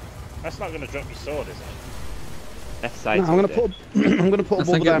 That's not going to drop your sword, is it? Left side. No, I'm gonna put I'm gonna put a I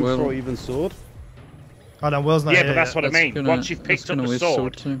bubble think it down will. before I even sword. Oh no, Will's not Yeah, here but that's yet. what I That's mean. gonna- Once you've picked that's up gonna the waste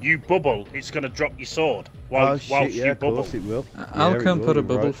sword, sword too. you bubble, it's going to drop your sword while, Oh shit, whilst yeah, you of bubble. course it will. I'll Yeah, it come will, put a you're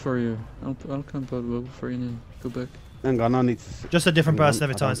bubble right. for you. I'll come put a bubble for you and then go back. Hang on, I need to... Just a different Hang on, person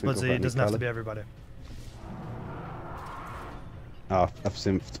every I time, don't think I've Spudsy. got It any doesn't have to colour. be everybody. Ah, I've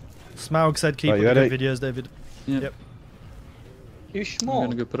simped. Smaug said keep Right, up you the good ready? videos, David. Yep. Yep. You I'm gonna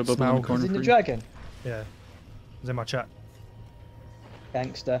schmuck. go put a bubble in the Smaug. corner Is in for the you. dragon? Yeah. It's in my chat.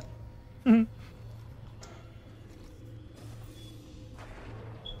 Gangster.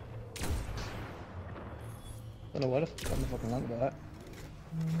 Don't know what I'm fucking like about that.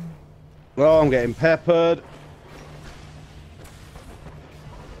 Oh, I'm getting peppered.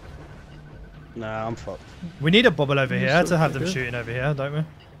 Nah, I'm fucked. We need a bubble over You're here so to have them good. shooting over here, don't we?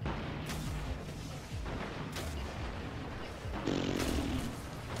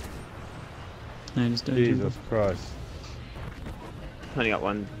 Yeah, he's dead. Jesus Christ. Only got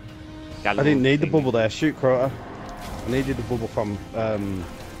one. I didn't need the bubble there. Shoot, Crota. I needed the bubble from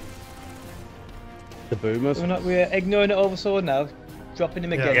the boomers. We're ignoring it over sword now. Dropping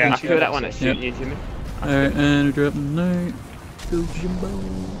him Yeah. again. Yeah, I and feel shooting that one him. at shooting you, Jimmy. Alright, and we're dropping now. Go Jimbo.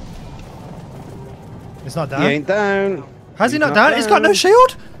 It's not He down. ain't down. Has he He's not not down? He's got no down.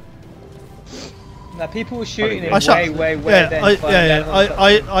 shield? Now people were shooting him I shot, way yeah,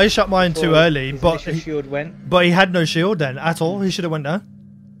 then. I shot mine too early, but his shield went. but he had no shield then at all. He should have went down.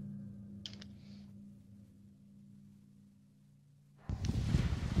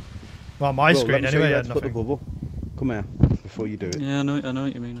 Well, my Well, screen let me show you anyway how had to put the nothing. bubble. Come here before you do it. Yeah, I know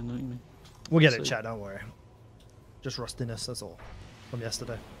what you mean. I know what you mean. We'll get it, So- chat. Don't worry. Just rustiness. That's all. From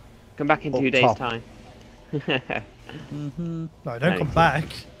yesterday. Come back in Up 2 days' top. time. Mm-hmm. No, don't come Thanks. back.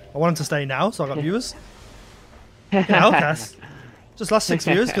 I want him to stay now, so I got viewers. Yeah, Outcast. Just lost 6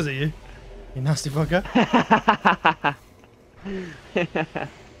 viewers because of you. You nasty fucker.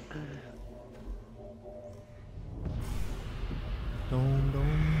 Dum,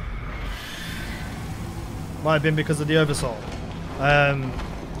 dum. Might have been because of the oversoul.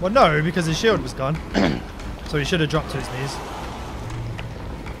 Well, no, because his shield was gone. So he should have dropped to his knees.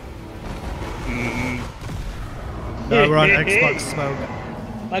 No, we're on Xbox smoke.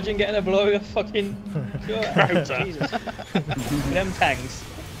 Imagine getting a blow with a fucking. Jesus. Them tanks.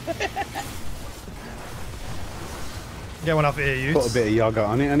 Get one off here, you. Put a bit of yogurt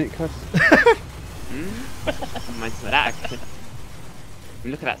on it, and it cuts. Reminds me of that actually. I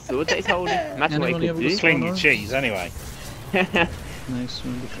mean, look at that sword that he's holding. Imagine what he Anyone could ever do. got Clean your Nice. cheese anyway. Nice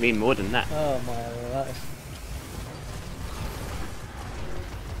one. I mean, more than that. Oh my life.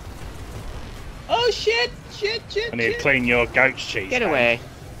 Oh shit! Shit! I need to clean your goat's cheese. Get mate. away.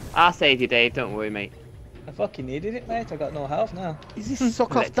 I'll save you, Dave. Don't worry, mate. I fucking needed it, mate. I got no health now. Is this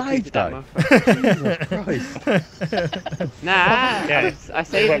suck off Electrocuted Dave that though? motherfucker. Christ. Nah, Yeah, I He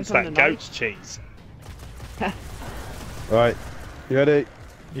saved him wants from the that knife. goat's cheese. Right. You ready?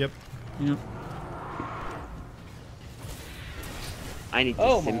 Yep. Yep. I need to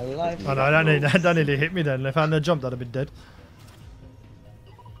Oh my sim- life. Oh no, that nearly hit me then. If I hadn't jumped, I'd have been dead.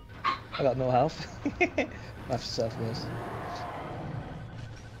 I got no health. That's selfless.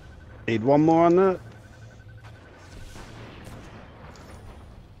 Need one more on that.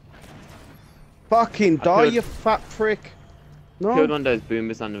 Fucking die, killed- you fat prick. Killed No, one of those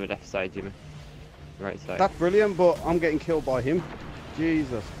boomers on the left side, Jimmy. Right side. that's brilliant, but I'm getting killed by him.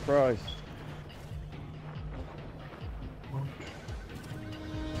 Jesus Christ.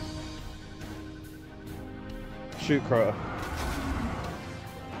 Shoot, Crota.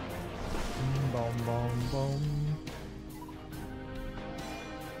 Boom, boom, boom.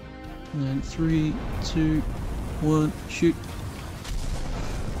 And 3, 2, 1, shoot.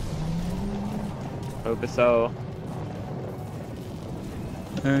 Oversoul.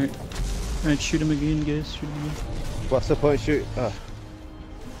 Alright. Alright, shoot him again, guys. Shoot him again. What's the point? Shoot.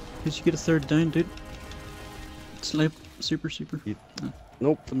 Did you get a third down, dude? Slap. Super. You- Oh.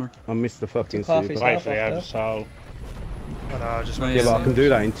 Nope. Somewhere. I missed the fucking Took half super. his Wait health for the off oversoul. Oh, no, I just Oh, went Yeah, yeah. but I can do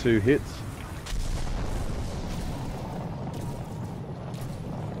that in 2 hits.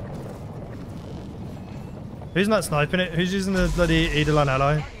 Who's not sniping it? Who's using the bloody Eidolon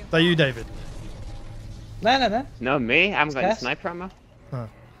ally? That you, David? No. No, me? I haven't got any Cass? sniper ammo. Huh.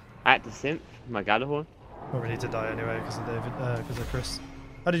 I had to synth my Galahorn. Well, we need to die anyway because of David, because of Chris.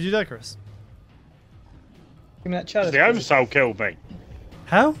 How did you die, Chris? Give me that chalice. The please. oversoul killed me.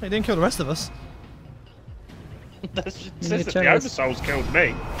 How? It didn't kill the rest of us. That's just Yeah, says that the chalice. oversoul's killed me.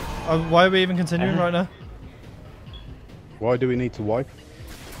 Why are we even continuing right now? Why do we need to wipe?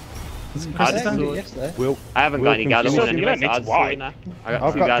 Chris I is didn't down. do it yesterday. Will, I haven't Will got any can Galahorn finish it. anyway, You so don't need I'll to just do it wipe. now. I got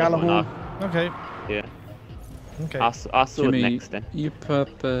I've 2 got Galahorn Galahorn. now. Okay. Yeah. Okay. I'll sword Jimmy, next then. you pop.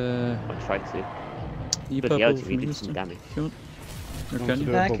 I'll try to. You But pop the over LTV from did this some time. damage. If you want. Or Want can to you?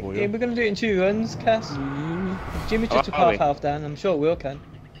 do Nah, a bubble, yeah? we're gonna do it in 2 runs, Cass. Jimmy just took are half we? health down. I'm sure Will can.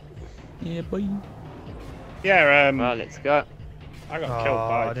 Yeah, boy. Yeah, Well, let's go. I got Oh, killed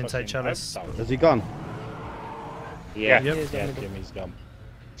by I didn't take fucking chalice. oversoul. Has he gone? Yeah. Yeah, Yep. yeah, Jimmy's gone.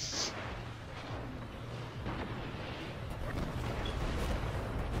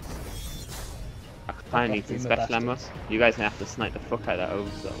 I need some Fucking special ammo. bastards. You guys gonna have to snipe the fuck out of that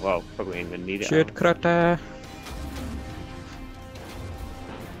oversoul. Well, probably ain't gonna need it. Shoot, Crota.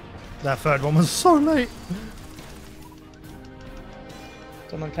 That third one was so late.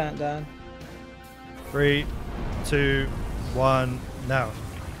 Someone count down. 3, 2, 1, now.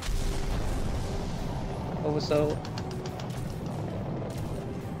 Oversoul.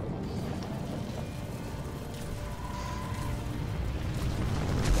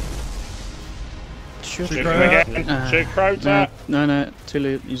 Shoot, Shoot Shoot Crota. him again. Ah. Shoot Crota. No, too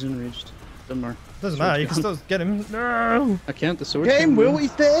late. He's enraged. Don't worry. Doesn't matter, you can still get him. No! I can't. The sword. Get him, Will,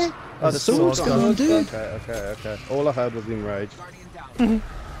 he's there! Oh, the sword's sword's gone, dude. Okay. All I heard was enraged.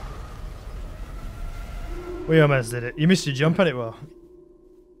 We almost did it. You missed your jump on it, well.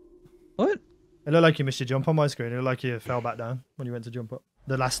 What? It looked like you missed your jump on my screen. It looked like you fell back down when you went to jump up.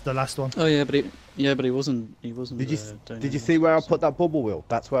 The last one. Oh yeah, but he wasn't. He wasn't. Did you down did you here. see where I put that bubble, Will?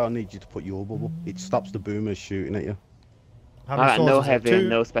 That's where I need you to put your bubble. It stops the boomers shooting at you. How I many got swords no is it? heavy 2? and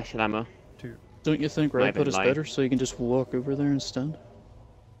no special ammo. Don't you think Might right have put been is lying. better so you can just walk over there and stand?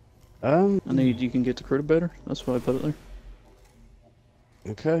 Um, And then you can get the critter better. That's why I put it there.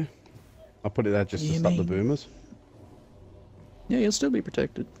 okay. I put it there just to You stop the mean- boomers. Yeah, you'll still be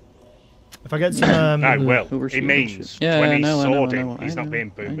protected. If I get some, No, Will. overshoot He and means shit. Yeah, when I he's know, swording, I he's not know,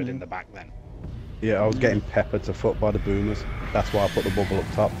 being I boomered know. in the back then. Yeah, I was getting peppered to foot by the boomers. That's why I put the bubble up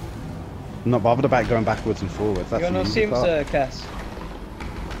top. I'm not bothered about going backwards and forwards. That's You got the no easy Sims, part. Cass?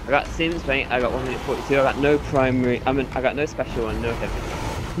 I got Sims, mate. I got 142. I got no primary. I got no special and no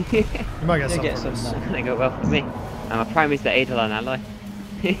heavy. you might get You some get from some this. now. They go well for me. And my primary's the Eidolon ally.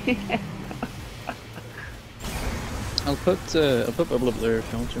 I'll put bubble up there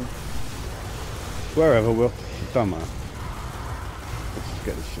if you want to. Wherever, Will. It don't matter. Let's just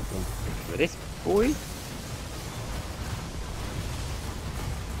get this shit done. For this boy.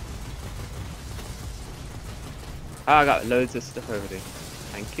 Oh, I got loads of stuff over there.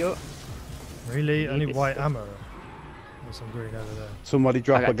 Thank you. Really? Need Only this white stuff. ammo? There's some green over there. Somebody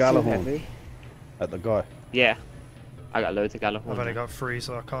drop I a got 2 Galahorn heavy. at the guy. Yeah. I got loads of Galahorn. I've only now. got 3,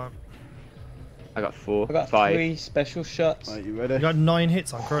 so I can't. I got 4, I got 5. 3 special shots. Are you ready? You got 9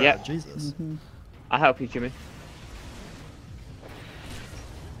 hits on Crota. Yep. Jesus. I'll help you, Jimmy.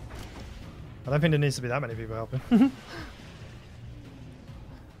 I don't think there needs to be that many people helping.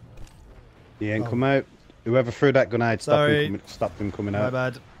 He ain't Oh. come out. Whoever threw that grenade Sorry. stopped him coming My out.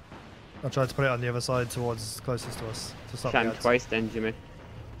 bad. I tried to put it on the other side towards closest to us to stop the Sham ads. twice then, Jimmy.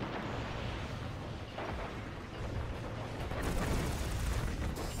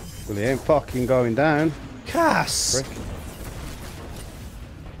 Well, he ain't fucking going down. Cass! Prick.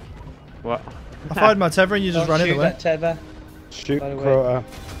 What? I fired my tether and you just Don't ran it shoot away. that tether. Shoot By the way. Crota.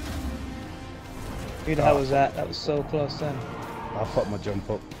 Who the hell was that? That was so close then. I fucked my jump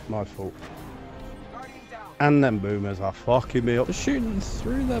up. My fault. And them boomers are fucking me up. They're shooting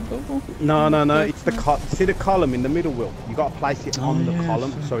through that bubble. No. It's the see the column in the middle, Will. You got to place it on the yeah,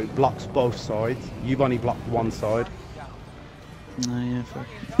 column fuck. so it blocks both sides. You've only blocked one side. Nah, yeah, fuck.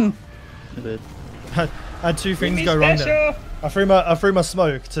 I did. I had 2 things go wrong there. I threw my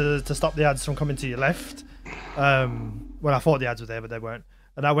smoke to stop the ads from coming to your left. Well, I thought the ads were there, but they weren't.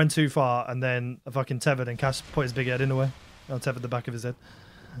 And I went too far, and then I fucking tethered, and Cass put his big head in the way. I tethered the back of his head.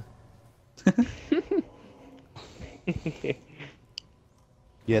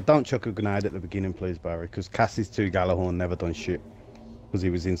 Yeah, don't chuck a grenade at the beginning, please, Barry, because Cassie's 2 Galahorn never done shit because he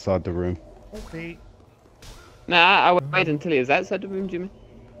was inside the room. Okay. Nah, I waited until he was outside the room, Jimmy.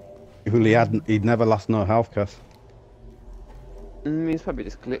 Well, he'd never lost no health, Cass. He's probably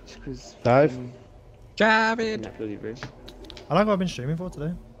just glitched because. Dave? In Javid! that bloody room. I like what I've been streaming for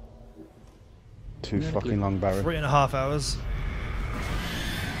today. Too fucking long, Barry. 3.5 hours.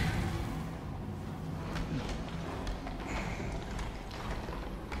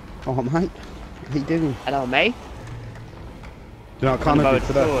 Oh, mate. What are you doing? Hello, mate. Do you know what kind of did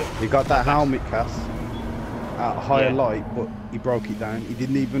today? sword. He got that helmet, Cass, at higher Yeah. light, but he broke it down. He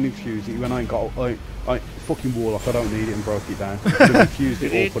didn't even infuse it. He went, I ain't got, fucking warlock, I don't need it, and broke it down. He could've infused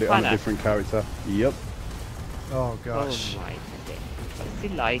Did it he or put it on a find different character. Yep. Oh gosh. Oh my god. What does he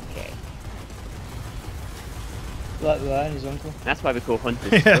like it? Like the lion, his uncle. That's why we call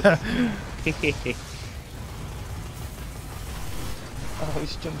hunters. Yeah. Oh,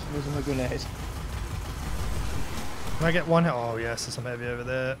 he's jumped from a grenade. Can I get one hit? Oh yes, there's some heavy over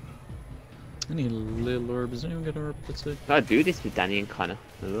there. I need a little orb. Does anyone get an orb? That's it. I do this with Danny and Connor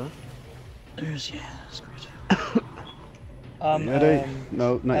as well. There's, yeah, that's great. Ready?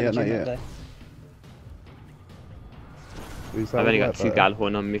 No, not at yet, the not gym yet. that day. Who's that I've only with got that 2 photo?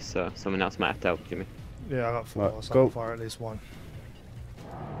 Galhorn on me, so someone else might have to help Jimmy. Yeah, I got 4, Right, so I go. can fire at least one.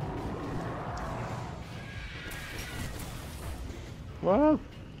 Whoa!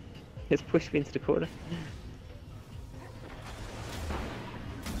 It's pushed me into the corner.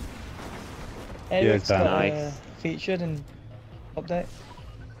 Eric's Dan. got Nice. featured and update.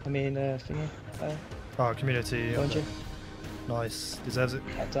 I mean, thingy. Oh, community. Bungie. Nice. Deserves it.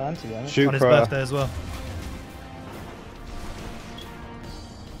 At time, to be honest. Shoot On his for birthday as well.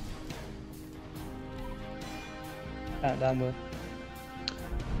 Countdown, Will.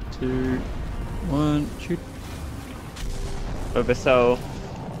 2, 1, shoot. Over so.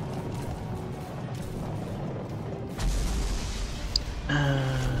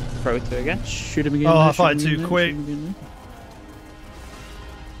 Crota again. Shoot him again. Oh, there, I shoot fired him again too there, quick. shoot him again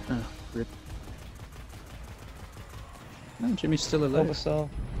there. Ah, rip. Oh, Jimmy's still alive. Oversaw.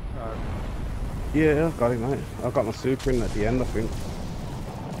 Yeah, I got it, mate. I got my super in at the end, I think.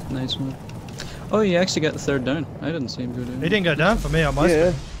 Nice one. Oh, he actually got the 3rd down. I didn't see him go down. He didn't go down for me on my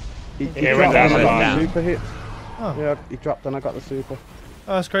Yeah. screen. He Yeah, dropped went down and I the got line. the super hit. Oh. Yeah, he dropped and I got the super.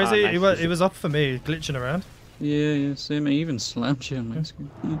 Oh, that's crazy. nice. He was up for me, glitching around. Yeah, yeah, same. I even slammed you on my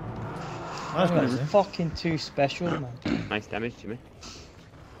screen. That's That's crazy. fucking too special, man. Nice damage, Jimmy.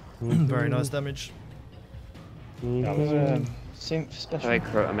 Very nice damage. That was Simp special. Sorry,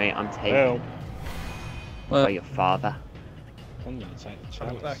 Crota, mate. I'm taken well. Well, by your father. I'm gonna take the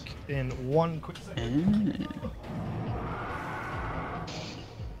I'll be chance. back in one quick second.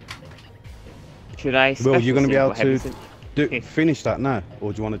 Should I? Will, you're gonna be special able simple to heavy finish that now?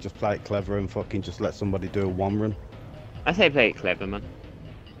 Or do you want to just play it clever and fucking just let somebody do a 1 run? I say play it clever, man.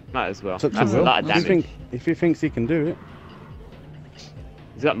 Might as well. It's up to That's a Will. lot of damage. If he thinks he can do it.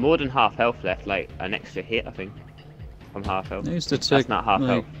 He's got more than half health left, like an extra hit, I think, from half health. I used to That's take not half like,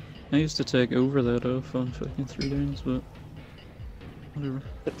 health. I used to take over that off on fucking 3 downs, but whatever.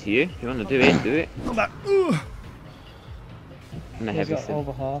 Up to you. If you want to do it, do it. I'm back. Ooh. And a He's heavy got sim.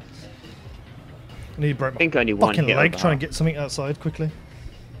 over half. And he broke I my think only one fucking hit leg over trying half. to get something outside quickly.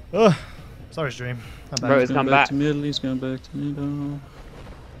 Ugh. Sorry, stream. I'm back. Bro, He's He's come gone back back. to middle, he's gone back to middle.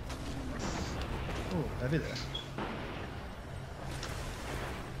 Oh, heavy there.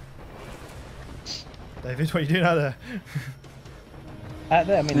 David, what are you doing out there? Out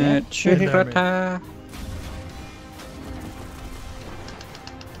there, I mean, yeah. Shoot Yeah. Crota.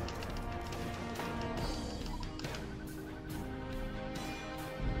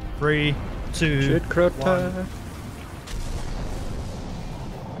 Three, two, Shoot Crota.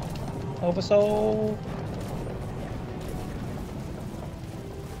 Oversaw.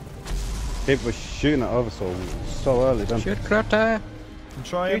 It was shooting at Oversoul so early then. Shoot Crota. I'm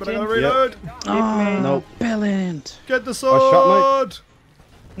trying, but I Shooting. gotta reload. Oh, Nope. brilliant. Get the shot, sword.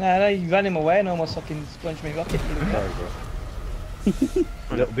 Nah, no, you ran him away and almost fucking sponged me rocket. Sorry, bro.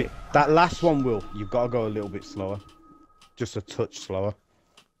 A little bit. That last one, Will, you've got to go a little bit slower. Just a touch slower.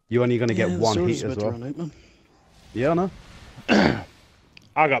 You're only going to get one hit as well. Yeah, I know.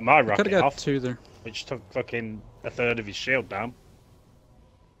 I got my I could rocket have got off, 2 there. which took fucking a third of his shield down.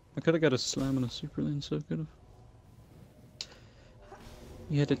 I could have got a slam and a super lane, so I could have.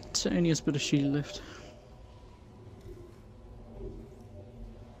 He had the tiniest bit of shield left.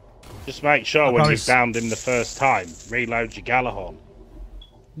 Just make sure I when promise- you've downed him the first time, reload your Galahorn.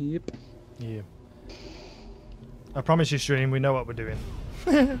 Yep. Yeah. I promise you, stream, we know what we're doing.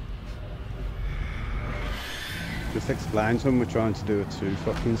 Just explain to him we're trying to do a 2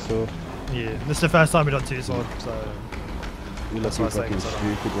 fucking sword. Yeah, this is the first time we've done 2 sword, so You're That's looking what I say, fucking 'cause I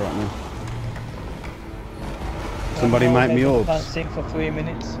don't- stupid right now. Somebody make me Can't orbs. sink for 3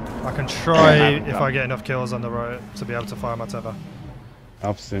 minutes. I can try if I get enough kills on the right to be able to fire my tether.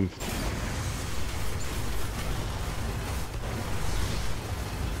 I've simped.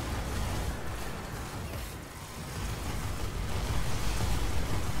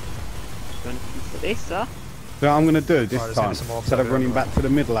 Going to piece of this, sir. So what I'm going to do Right, this there's gonna time, be some orbs instead of over running everywhere. back to the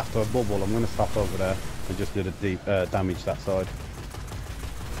middle after a bubble, I'm going to stop over there and just do the deep damage that side.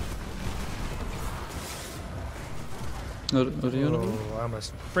 What are you on about? Oh, I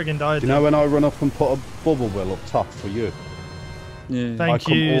almost friggin' died. Do you know when I run up and put a bubble wheel up top for you? Yeah. Thank I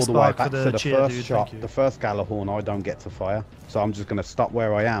come you, all the way Spark, back for the to the cheer, first dude. shot, Thank you. the first Galahorn I don't get to fire. So I'm just going to stop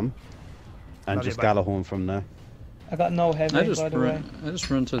where I am and Love you, just mate. Galahorn from there. I got no heavy, I just by the way.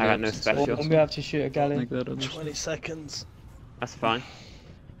 run to the I got no opposite special. side, Won't be able to shoot a galley. like that other 20 seconds. That's fine.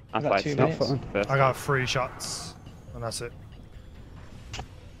 I'll got fight 2 Simp minutes. fine. first. I got 3 shots, and that's it.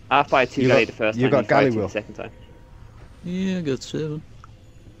 I'll fight 2 You galley got- the first you time, got you fight galley 2 wheel. the second time. Yeah, I got 7.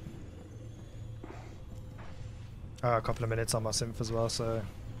 I got a couple of minutes on my synth as well, so...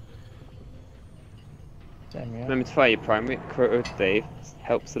 Damn, yeah. Remember to fire your primary. Crotas Dave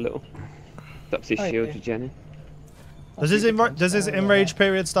helps a little. Stops his Oh, shield yeah. regenerating. Does his enrage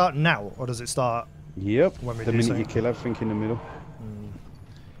period start now, or does it start... Yep, When we the do minute something. you kill everything in the middle.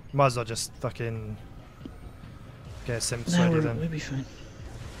 Might as well just fucking... get a synth No, ready we'll then. be fine.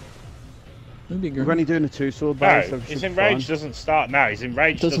 We'll be We're good. only doing a 2-sword No, base. so we his should be enrage fine. doesn't start now. His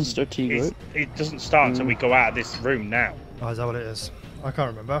enrage Doesn't start till you he's- It doesn't start until we go out of this room now. Oh, is that what it is? I can't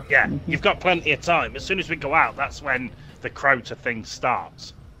remember. Yeah, you've got plenty of time. As soon as we go out, that's when the Crota thing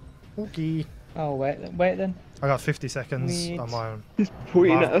starts. Okay. Oh, wait then. I got 50 seconds Sweet. on my own.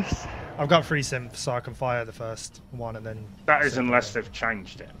 Pointing Wow. at us. I've got 3 synths, so I can fire the first one and then... That is synth unless again. they've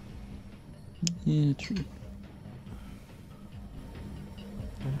changed it. Yeah, true.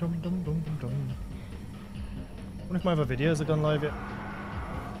 Dum, dum, dum, dum, dum. I wonder if my other videos have gone live yet.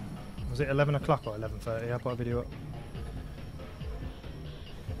 Was it 11 o'clock or 11:30? I put a video up.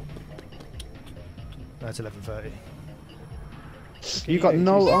 No, it's 11:30. You got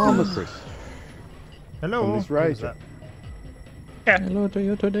no armor, Chris. Hello. On this Who was raid. that? Hello to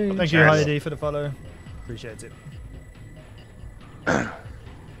you today. Thank you, Cheers. Heidi, for the follow. Appreciate it.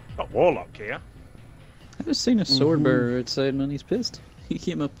 Got Warlock here. I just seen a sword bearer outside, man. He's pissed. He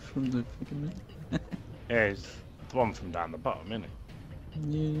came up from the fucking mid. Yeah, he's the one from down the bottom, isn't it?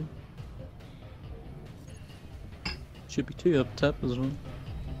 Yeah. Should be 2 up top as well.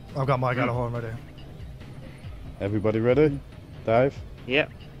 I've got my Galahorn ready. Everybody ready? Dave? Yep.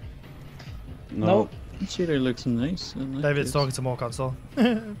 No. Nope. This shooter looks nice. I like David's this. talking to more console.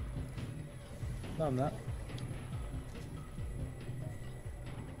 No, I'm not.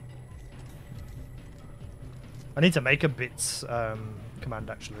 I need to make a bits command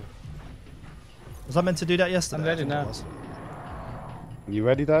actually. Was I meant to do that yesterday? I'm ready I think it now. was. You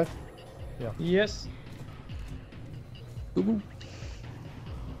ready, Dave? Yes. Ooh.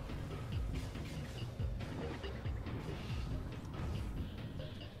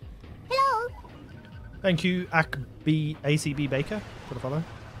 Thank you, ACB Baker, for the follow.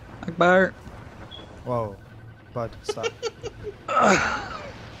 Akbar. Whoa, bud, stop.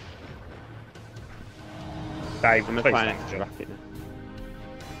 Dave, I'm gonna please find don't extra jump. rocket now.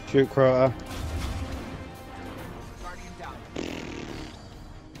 Shoot, Crota.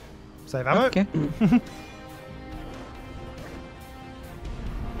 Save ammo. Okay.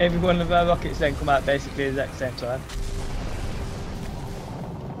 Every one of our rockets then come out basically at the exact same time.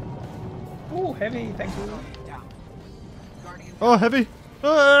 Oh, heavy, thank you. Oh, heavy.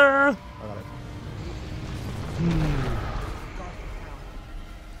 Ah! I got it.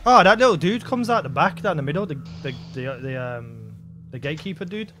 Oh, that little dude comes out the back, down the middle. The gatekeeper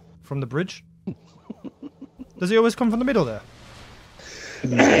dude from the bridge. Does he always come from the middle there?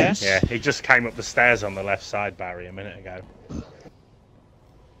 Yeah. Yeah, he just came up the stairs on the left side, Barry, a minute ago.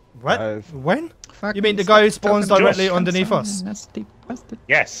 What? I've- When? You mean the guy who spawns Just- directly underneath us? That's deep busted.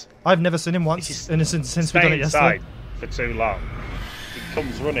 Yes, I've never seen him once He's since we done stay it yesterday. inside for too long. He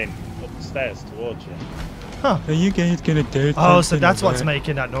comes running up the stairs towards you. Are you guys gonna do Oh, so that's what's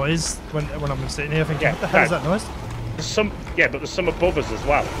making that noise when I'm sitting here thinking, Yeah, what the hell is no. that noise? There's some, yeah, but there's some above us as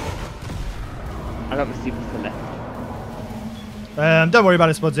well. I got the super for left. Don't worry about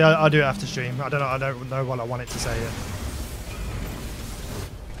it, Spudsy. I'll do it after stream. I don't know what I want it to say yet.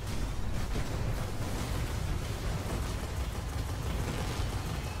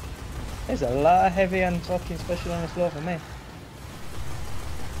 There's a lot of heavy and fucking special on the floor for me.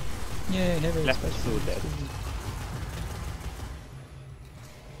 Yeah, heavy Left special. sword dead.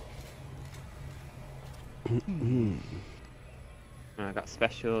 I got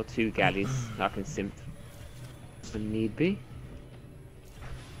special, 2 galleys. I can simp. When need be.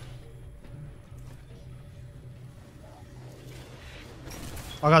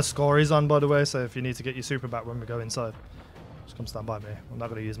 I got scories on, by the way, so if you need to get your super back when we go inside, just come stand by me. I'm not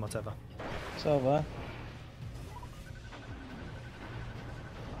going to use my tether. It's over.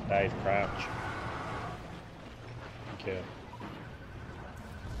 Dave, crouch. Thank you.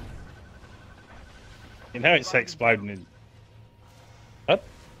 You know it's exploding in... Up?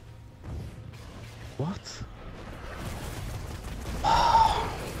 What?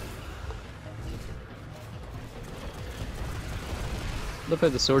 Look how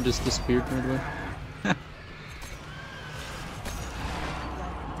the sword just disappeared right away.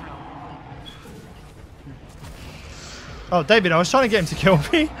 Oh, David, I was trying to get him to kill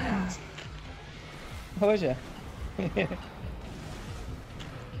me. How was you?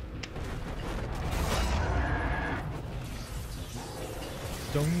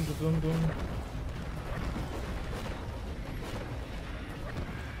 Dum, dum, dum.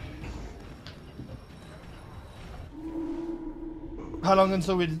 How long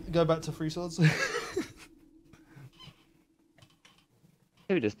until we go back to free swords?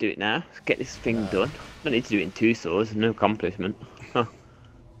 We just do it now. Let's get this thing done. Don't need to do it in 2 swords. No accomplishment. Huh.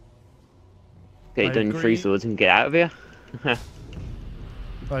 Get it done in 3 swords and get out of here.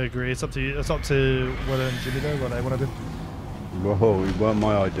 I agree. It's up to you. It's up to Will and Jimmy though what they want to do. Whoa, it weren't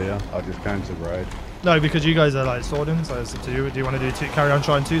my idea. I just came to raid. No, because you guys are like swording, so it's up to you. Do you want to do carry on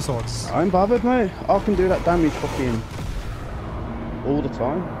trying 2 swords? I ain't bothered, mate. I can do that damage fucking all the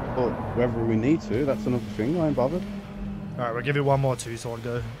time. But whether we need to, that's another thing. I ain't bothered. Alright, we'll give it one more 2 sword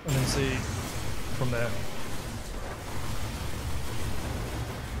go, and then see from there.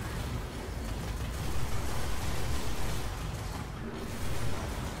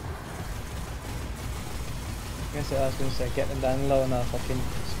 I guess I was going to say get them down low and I'll fucking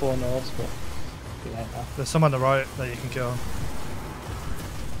spawn orbs, but yeah, no. There's some on the right that you can kill.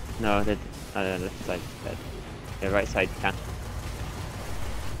 No, they're left side dead. The right side can.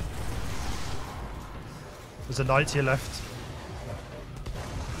 There's a knight to your left.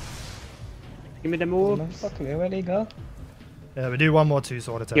 Give me them orbs. Fuck me, where'd he go? Yeah, we do one more 2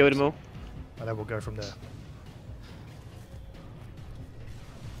 sword attempt. Kill them all. And then we'll go from there.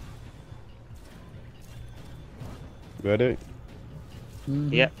 Ready?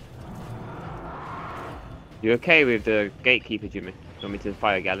 Yep. You okay with the gatekeeper, Jimmy? You want me to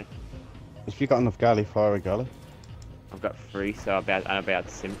fire a galley? If you got enough galley, fire a galley. I've got 3, so I'll be able to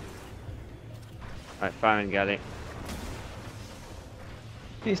sim. Right, firing galley.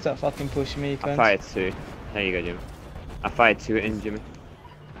 Please stop fucking pushing me, you I cunt. fired 2. There you go, Jimmy. I fired 2 at him, Jimmy.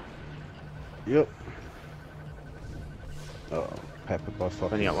 Yep. Oh, pepper by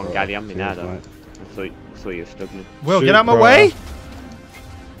fucking. Only got 1 galley on me now, though. Mate. I saw you were struggling. Will, get out of my way!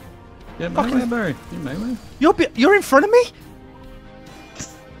 Yeah, melee, Barry. You melee. You're in front of me?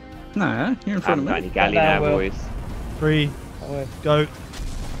 Nah, you're in I front haven't of got me. any galley Get now, down, Will. boys. 3, Oh, go.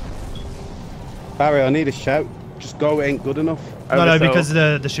 Barry, I need a shout. Just go ain't good enough. No, Oversoul. because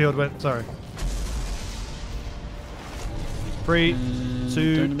the shield went. Sorry. 3,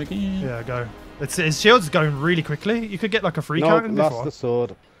 2. Turn him again. Yeah, go. His shield's going really quickly. You could get like a free count in lost before. the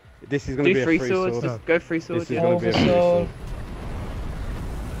sword. This is going to Do be a 3 free swords. sword. Just go 3 swords. This is Yeah. going to be a free Oversoul. sword.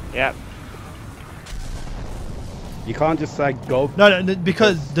 Yep. You can't just say go. No,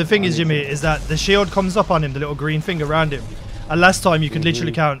 because the thing is, Jimmy, is that the shield comes up on him, the little green thing around him. And last time you could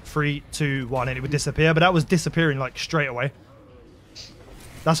literally count 3, 2, 1 and it would disappear, but that was disappearing like straight away.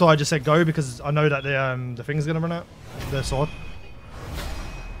 That's why I just said go, because I know that the thing's gonna run out. The sword.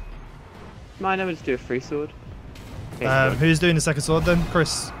 Might never just do a 3 sword. Okay, Who's doing the second sword then?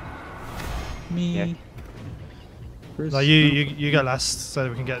 Chris. Me. Yeah. Chris, No, you go last so that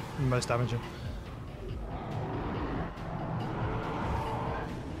we can get most damage in.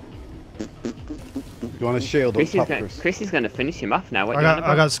 You want a shield up top, Chris? Chris is going to finish him off now. What I do you want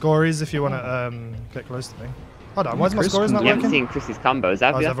got about? scories if you want to get close to me. Hold on, why is my Chris scories not You haven't working? seen Chris's combos,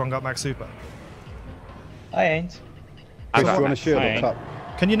 have Oh, has you? everyone got max super? I ain't. I've Chris, got you want a max- shield Fine. up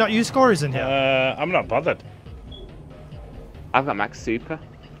top? Can you not use scories in here? I'm not bothered. I've got max super.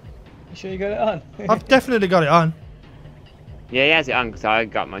 You sure you got it on? I've definitely got it on. Yeah, he has it on because I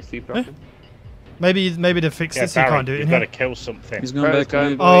got my super. Eh? off him. Maybe to fix Yeah, this, you Barry, can't do it in you've got to here. kill something. He's going Bro's back to going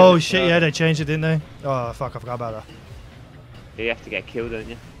me. boy. Oh Boys, shit, yeah, they changed it, didn't they? Oh fuck, I forgot about that. You have to get killed, don't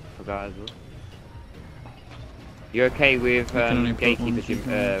you? Forgot as well. You okay with can only put one gatekeeper, Jim,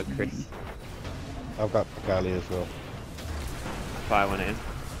 super. Chris? I've got galley as well. Fire one at him.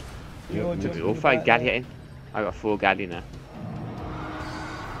 You're just We all in the fire back galley there. at him. I got 4 galley now.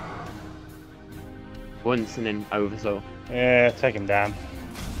 Once and then oversoul. Yeah, take him down.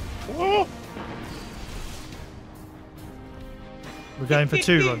 Whoa. We're going for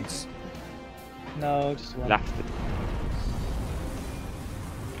 2 runs. No, just one. Laughed.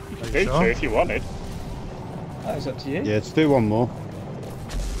 You could do 2 if you wanted. That was up to you. Yeah, let's do one more.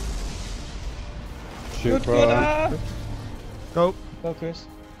 Shoot, Good, bro. Go. Go, Chris.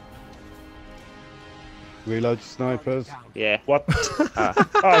 Reload snipers. Yeah. What?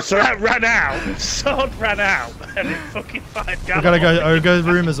 Oh, so that ran out. Sword ran out, and it fucking fired We're gonna go Galahorn. ogre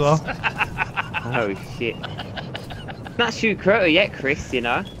room as well. Oh shit. Not shoot Crota yet, Chris, you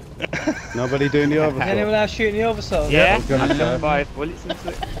know. Nobody doing the other Anyone side. else shooting the other side? Yeah, was gonna I've say. got 5 bullets into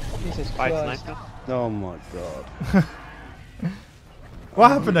it. Jesus 5 Christ. sniper. Oh my god.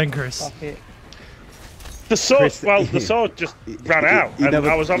 What happened then, Chris? Fuck it. The sword, Chris, well, the sword just ran out, he and never-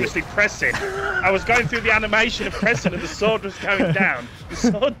 I was obviously pressing. I was going through the animation of pressing, and the sword was going down. The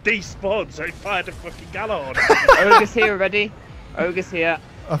sword despawned, so it fired a fucking Galahorn. Ogre's here already. Ogre's here.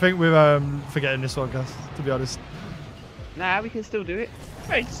 I think we're forgetting this one, guys, to be honest. Nah, we can still do it.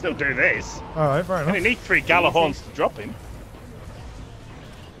 Hey, you can still do this. Alright, fair I only enough. need 3 Galahorns to drop him.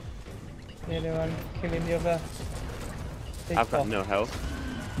 Anyone killing the other? Big I've got cock? no health.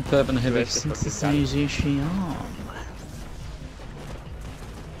 Perpen heavy Where's the fucking synthesization.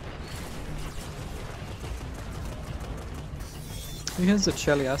 Who has the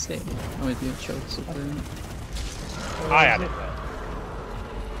Charlie asset? Oh wait, yeah, Charlie's up there. I had it there.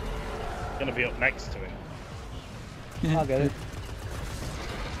 Gonna be up next to him. Yeah. I'll get it.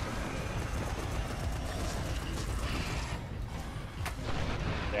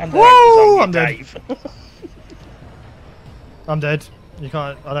 Yeah, I'm Grimes Woo! is on I'm you, dead. Dave. I'm dead. You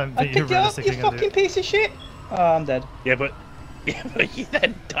can't. I don't I think you're picked you up, you realistically gonna do fucking it. piece of shit! Oh, I'm dead. Yeah, but you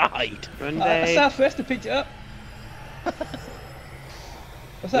then died. Run, Dave. Southwest to pick it up. What's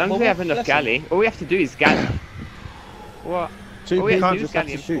As that? long as we bubble? have enough Bless galley, all we have to do is galley. What? Two Oh, yeah, people you just can't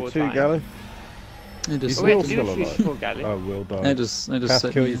have to use shoot 4 2 times. galley. I just, All we have Will's to do still is shoot alive. 4 galley. Oh, Will died. I just Cass,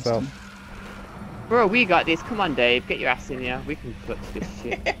 set kill me yourself. instant. Bro, we got this. Come on, Dave. Get your ass in here. We can clutch this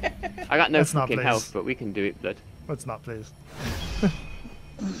shit. I got no Let's not, fucking please. health, but we can do it, blood. Let's not, please.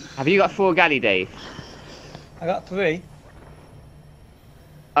 Have you got 4 galley, Dave? I got 3.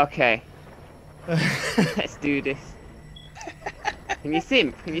 Okay. Let's do this. Can you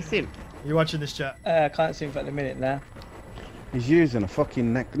simp? Can you simp? You watching this chat? I can't see him for the minute now. He's using a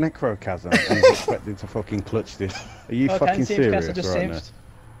fucking necrochasm and he's expecting to fucking clutch this. Are you Oh, I fucking can't see him because serious I just right now? simped.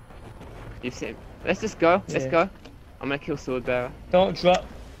 You simp. Let's just go. Let's Yeah. go. I'm gonna kill sword bearer. Don't drop.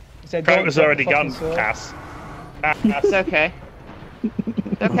 He said, don't Crota's drop already the fucking gone, sword. Cass. It's okay.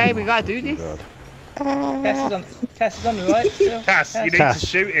 It's okay. We gotta do this. God. Cass is on the right still. Cass, you need Cass. to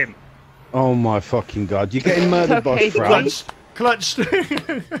shoot him. Oh my fucking god, you're getting murdered by Okay, Frank. Clutched.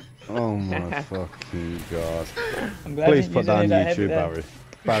 Oh my fucking god. I'm glad Please you put that on didn't need YouTube, that Barry.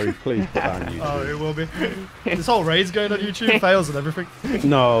 Barry, please put that on Oh, YouTube. it will be. This whole raid's going on YouTube, fails and everything. It's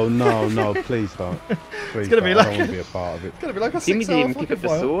No, no, no, please don't. Please gonna be don't. like- I don't want to be a part of it. gonna be like a Jimmy 6 didn't hour even pick fucking up the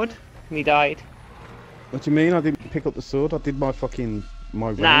file. sword, and he died. What do you mean I didn't pick up the sword? I did my fucking...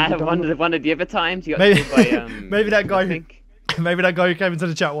 my Nah, ranger down. one of the other times you got Maybe- killed by maybe that guy I who- think. Maybe that guy who came into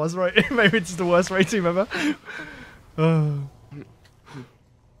the chat was right. Maybe it's the worst raid team ever. Oh.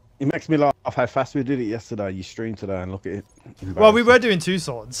 It makes me laugh how fast we did it yesterday. You streamed today and look at it. Well, we were doing 2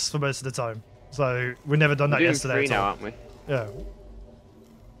 swords for most of the time, so we've never done We're that doing yesterday 3 at now, all. aren't we? Yeah.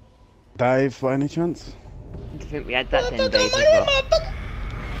 Dave, by any chance? I think we had that 10 days as well.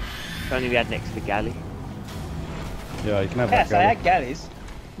 If only we had an extra galley. Yeah, you can have Cass, that I guy. had galleys.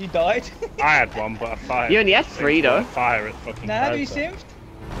 You died. I had one, but I fired. You only had 3 though. Fire at fucking Nah, you Crota. simped.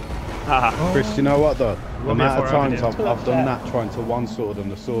 Haha. Chris, you know what though? The Will be a amount of forever times video. I've done that trying to one sword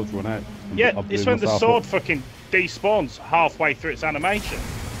and the sword's run out. Yeah, I've it's blew when the myself sword up. fucking despawns halfway through its animation.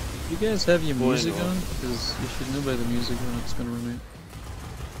 You guys have your music Lord. on? Because you should know by the music when it's gonna run out.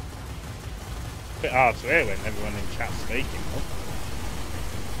 Bit hard to hear when everyone in chat's speaking. Well,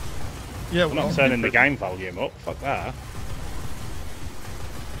 Yeah, I'm not turning the game volume up. Fuck that.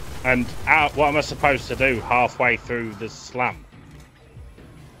 And what am I supposed to do halfway through the slam?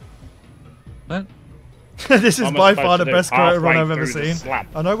 What? This is What am I by supposed far to the do best Crota run halfway I've ever through the seen. slam?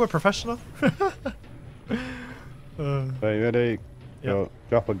 I know we're professional. Are you ready? Go,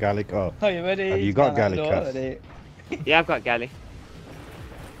 drop a Gallic. Oh, Are you ready? Have you got Stand at the galley, door, Cass? ready? Yeah, I've got galley.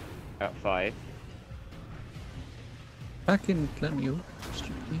 Got 5. Fucking let me go.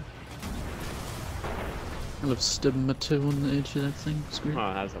 Stupid. I love stubbing my toe on the edge of that thing. It's Oh, weird.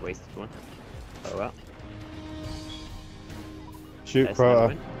 that was a wasted one. Oh well. shoot There's another Crota.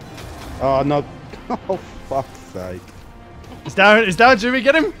 one. Oh no! Oh fuck's sake! It's down. It's down, Jimmy.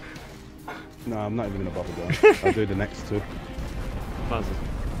 Get him. No, I'm not even gonna bother going. I'll do the next 2. Might as well.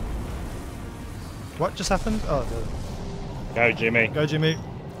 What just happened? Oh, Go, Jimmy. Go, Jimmy.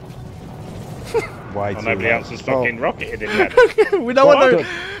 Why? Oh, nobody else has fucking rocketed in that.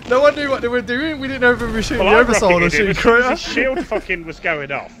 No one knew what they were doing. We didn't know if we were shooting the I Oversoul or rocketed shooting as soon as Crota. his shield fucking was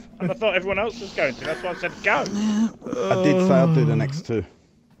going off. And I thought everyone else was going to. That's why I said go. I did say I'll do the next two.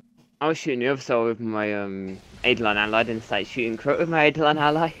 I was shooting the other side with my Eidolon ally. I didn't start shooting Crota with my Eidolon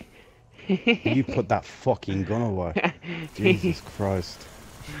ally. You put that fucking gun away. Jesus Christ.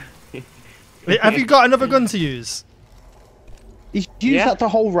 Have you got another gun to use? He's used that the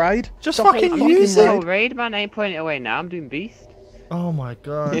whole raid. Just The fucking whole use the it. whole raid, man. I ain't pointing it away now. I'm doing beast. Oh my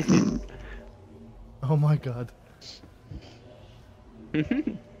god. Oh my god.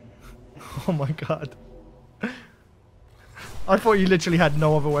 Oh my god. I thought you literally had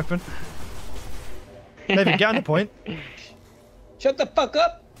no other weapon. David, get on the point. Shut the fuck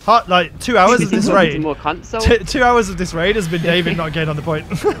up! Like 2 hours of this raid. More console. 2 hours of this raid has been David not getting on the point.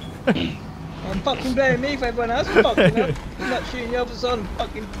 I'm fucking blaming me for everyone else fucking up. He's not shooting the other side and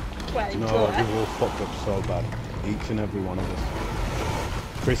fucking twatting. No, we've all fucked up so bad. Each and every one of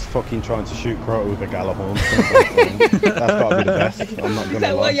us. Chris fucking trying to shoot Crota with a Galahorn. That's gotta be the best. I'm not Is gonna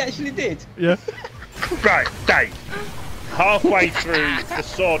that what lie. you actually did? Yeah. Right, Dave. Halfway through the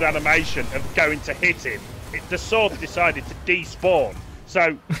sword animation of going to hit him, the sword decided to despawn.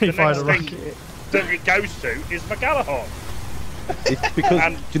 So He the fired next a thing rocket. that it goes to is Megalahorn. It's because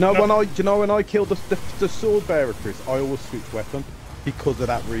And do you know when I killed the sword bearer, Chris? I always switch weapon because of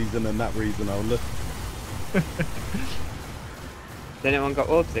that reason and that reason only. Then everyone got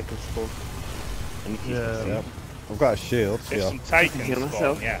orbs they can spawn. And you Yeah. Yeah. I've got a shield. If Yeah. some taken Heal spawn,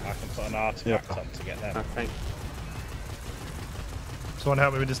 myself. yeah, I can put an artifact Yeah. on to get them. Oh, thanks. Someone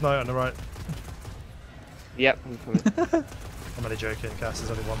help me with this knight on the right. Yep, I'm coming. I'm only joking, Cass,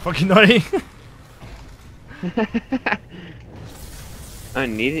 there's only one fucking knight. I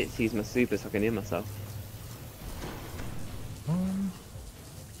don't need it to use my super so I can heal myself.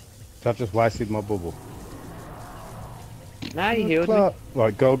 So I've just wasted my bubble. Nah, you healed me.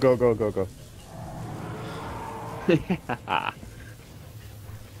 Right, go.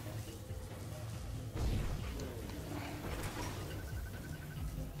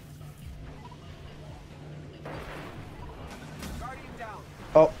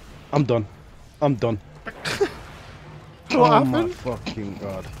 Oh, I'm done. What Oh my happened? fucking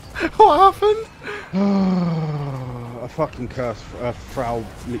god. What happened? A fucking curse. A Frau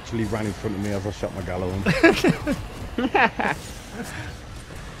literally ran in front of me as I shot my Galahorn.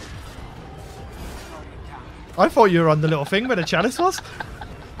 I thought you were on the little thing where the chalice was.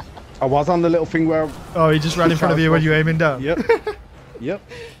 I was on the little thing where... Oh, he just ran in front of you when you were aiming down. Yep. Yep.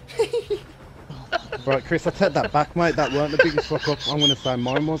 Right, Chris, I take that back, mate. That weren't the biggest fuck up. I'm going to say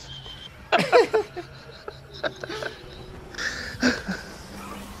mine was.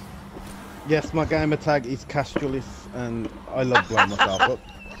 Yes, my gamer tag is Castralis, and I love blowing myself up.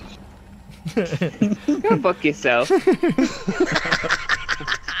 Go fuck yourself.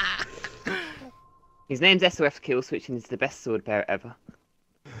 His name's SOF Killswitch and he's the best sword bearer ever.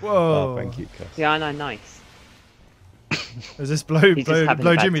 Whoa. Oh, thank you, Cass. Yeah, I know, nice. Is this blow He's just having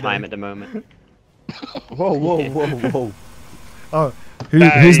blow a bad Jimmy time day? at the moment. Whoa. Oh,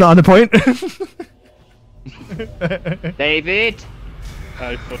 who's not on the point? David!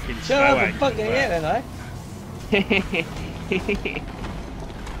 No fucking Shut snow up and angels fucking there. yeah, then,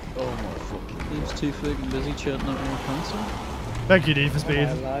 Oh my fucking... Dave's too fucking busy chatting up on console. Thank you, Need for Speed.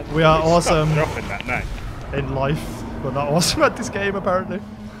 my life. We are Stop awesome dropping that name. in life, but not awesome at this game, apparently.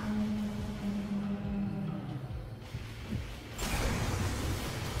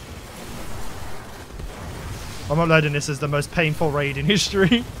 I'm uploading this as the most painful raid in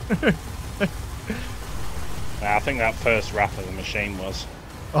history. Nah, I think that first wrap of the machine was.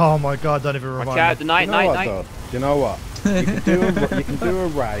 Oh my god, don't even Watch remind out, me. the night, You know night, what, night. though? You know what? You can do a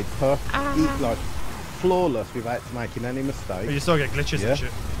raid like flawless without making any But mistakes you still get glitches Yeah. and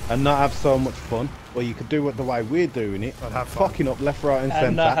shit. and not have so much fun. Or you could do it the way we're doing it, I'd have fun. fucking up left, right, and And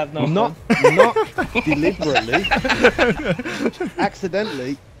centre. not have no not deliberately,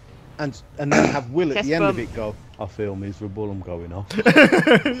 accidentally, and then have Will at Chest the end of bump. it go, I feel miserable, I'm going off.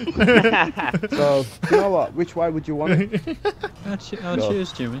 So, you know what? Which way would you want it? Oh, No.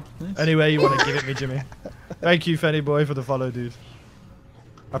 cheers, Jimmy. Nice. Anyway, you want to give it me, Jimmy. Thank you, Fenny Boy, for the follow, dude.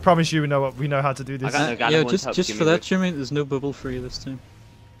 I promise you, we know how to do I this. got no gun, Yeah, I won't just help just Jimmy for that, with. Jimmy, there's no bubble for you this time.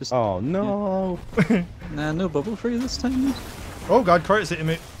 Just, Oh no! Nah, no bubble for you this time. mate. Oh god, Crotas hitting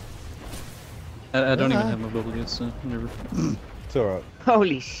me. I don't even have my bubble yet, so never. It's alright.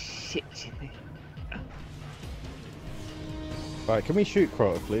 Holy shit, Jimmy. Right, can we shoot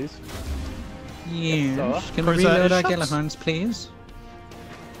Crota, please? Yeah. Can we Crotas reload our shots. Galahorns, please?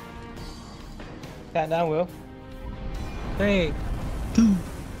 Count down, Will. 3, 2,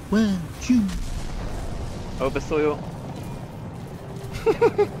 1, shoot. Over soil.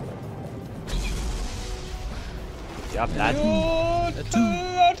 Good job, lad.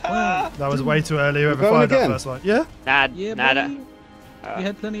 That was way too early. Whoever going fired that again? first one. Yeah. Nad, Yeah, nada. buddy. You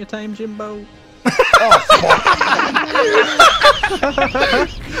had plenty of time, Jimbo.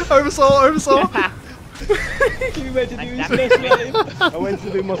 Oversaw. You meant to do his special aim. I went to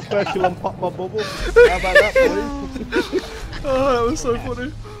do my special and pop my bubble. How about that, boys? Oh, that was so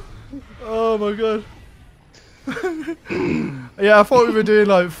funny. Oh my god. Yeah, I thought we were doing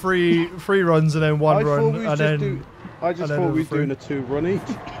like three runs and then one run, and then. I just then thought we were three. doing a 2 run each,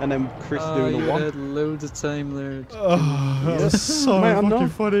 and then Chris doing you a 1. had loads of time there. Oh, that was so Mate, I'm fucking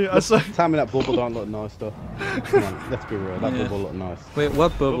not. funny. Tell me that bubble don't look nice though. Come on, let's be real. That Yeah. bubble look nice. Wait,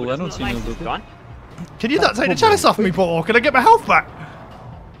 what bubble? I It's don't not see nice, no it's bubble. gone. Can you not take the chalice off me, Paul? Can I get my health back?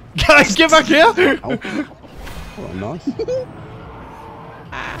 Can I get back here? Oh, nice.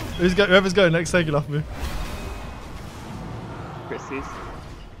 Whoever's going next, take it off me. Chrissy's.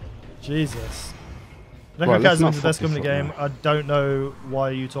 Jesus. Right, let's Necrocasm not is the best fuck gun in the this up, game. mate. I don't know why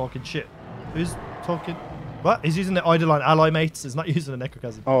you talking shit. Who's talking? What? He's using the Eidolon ally mates. He's not using the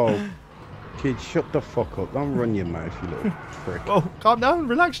Necrocasm. Oh, kid, shut the fuck up. Don't run your mouth, you little prick. Oh, calm down.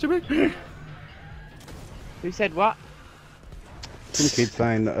 Relax, Jimmy. Who said what? Some kid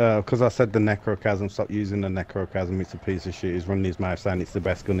saying, because I said the Necrocasm, stop using the Necrocasm, it's a piece of shit. He's running his mouth saying it's the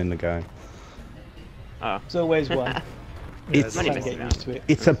best gun in the game. Oh. There's always one. It's Money Trying to missing get out. used to it.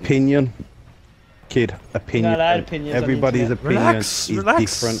 It's opinion. Kid, opinion. allowed opinions on the Everybody's internet. opinion Relax, is relax.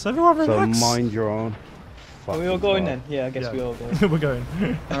 different. Everyone relax. So mind your own. Are we all fucking going God. then? Yeah, I guess Yeah. we all go. We're going.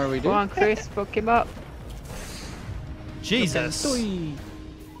 Are we Go doing? on, Chris, fuck him up. Jesus.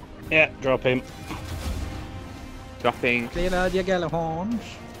 Yeah, drop him. Dropping. Clear out your gallahorns.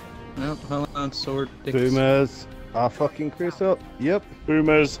 Nope, hold on, sword. dicks. Boomers are fucking Chris up. Yep.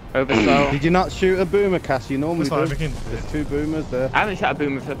 Boomers. Oversoul. Did you not shoot a boomer, Cass? You normally That's fine. do. We can. There's 2 boomers there. I haven't shot a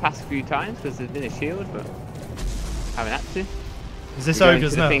boomer for the past few times because there's been a shield, but haven't had to. Is this We're going ogres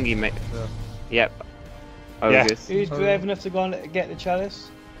to the now? thingy, mate. Yeah. Yep. Yeah. Ogres. Who's brave enough to go and get the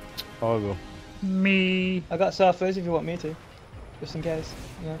chalice? I will. Me. I got surfers if you want me to. Just in case.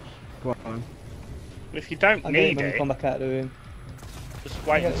 Yeah. Go on. If you don't I'll get it need when we it, come back out of the room. just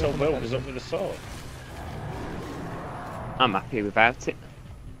wait Yeah, until we'll come Will back is out. up with a sword. I'm happy without it.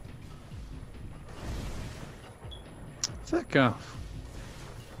 Fuck off.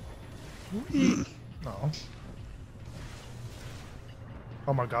 No.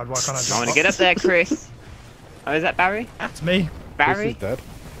 Oh my god, why can't I I just... want to get up there, Chris. Oh, is that Barry? It's me. Chris Barry? is dead.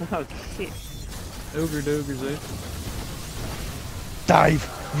 Oh, shit. Ogre dogers, eh? Dave,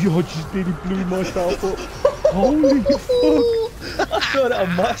 you just nearly blew myself up. Holy fuck. I saw that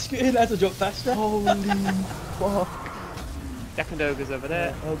on my screen. I had to jump faster. Holy fuck. Second ogre's over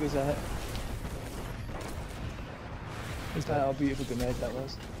there. Ogres out. How beautiful grenade that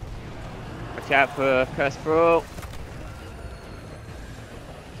was. Watch out for Curse for All.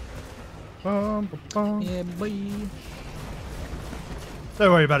 Bum, bum, bum. Yeah, boy.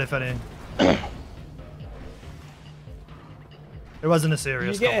 Don't worry about it, Fanny. It wasn't a Did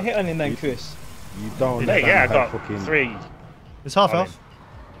serious you get a combat. hit on him then, Chris? You don't Hey, understand yeah, I how got fucking... 3. It's half on health.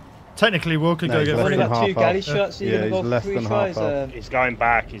 Technically, Will could No, go he's get less Only three. than got half 2 galley health. shots, so you're Yeah, gonna he's go less for 3 than half tries. health. He's going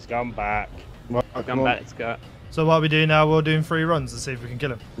back, he's gone back. Right, Come come on. back, let's go. So what we do now, we're doing 3 runs and see if we can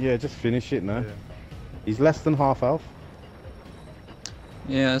kill him. Yeah, just finish it now. Yeah. He's less than half health.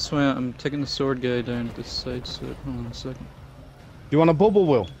 Yeah, that's why I'm taking the sword guy down at this side, so hold on a second. Do you want a bubble,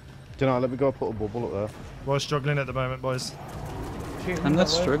 Will? Do you know, let me go put a bubble up there. We're struggling at the moment, boys. Shoot him I'm not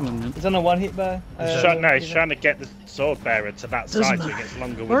that way. struggling, man. He's on a 1 hit bar. He's trying to get the sword bearer to that Doesn't side so he matter. gets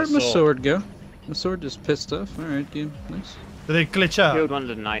longer Where'd with my the sword. sword go? My sword just pissed off. Alright, game. Nice. Did he glitch out? Killed one of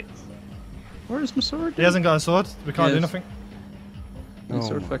the knights. Where's my sword? He hasn't got a sword. We can't do Yes. nothing. My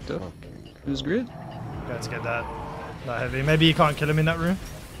sword my fucked up. fucking- It was great. Let's get that heavy. Maybe you can't kill him in that room.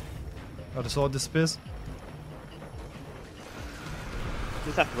 Or the sword disappears.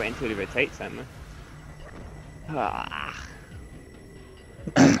 Just have to wait until he rotates, haven't we? Ah.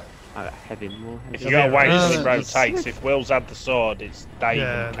 I got heavy, more heavy. If you gotta wait Yeah, until he that's- rotates, if Will's had the sword, it's Dave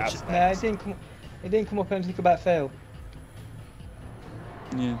Yeah, and Cass. Nah, it didn't come up anything about fail.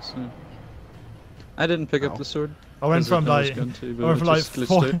 Yeah, so. I didn't pick up Ow. the sword. I went from I was like, going to, I but went it from like, just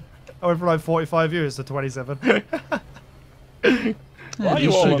glitched out. I went from like 45 years to 27. Why are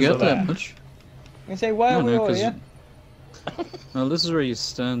you all should under get that that? much. I say, why are we all here? Well, this is where you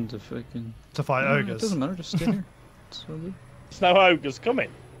stand if I can. to fight It ogres. doesn't matter, just stay here. It's all good. There's no ogres coming.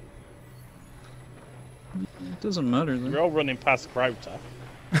 It doesn't matter You're then. all running past Crota.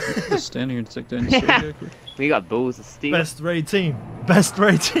 Just stand here and take down the sword guy quick. We got balls of steel. Best raid team. Best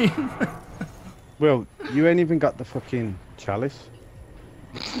raid team. Well, you ain't even got the fucking chalice.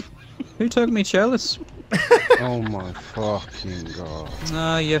 Who took me chalice? Oh my fucking god.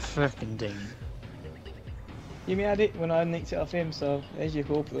 Ah, you fucking ding. Jimmy had it when I nicked it off him, so there's your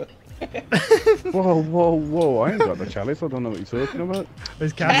corporate. Whoa, whoa, whoa! I ain't got the chalice. I don't know what you're talking about.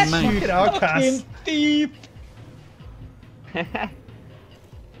 There's Cass. Mate. Fucking hell, Cass. Deep.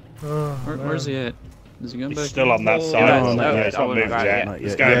 Oh, Where's he at? Is he going He's back? still on that No, side. no, no, It's not moved yet. Not He's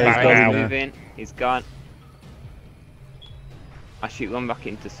yet. going Yeah, back he's going now. there. Moving. He's gone. I shoot one back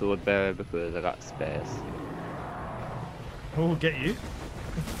into sword bearer because I got spares. We'll get you.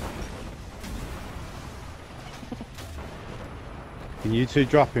 Can you two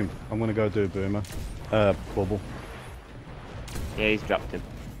drop him? I'm gonna go do a boomer. Bubble. Yeah, he's dropped him.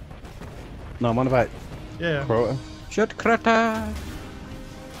 No, I'm on about Yeah. Crota. Shut Crota!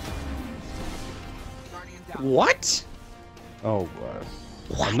 What? Oh,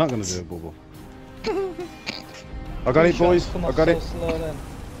 I'm not gonna do a bubble. I got it, boys. Come I off got so it. slow then.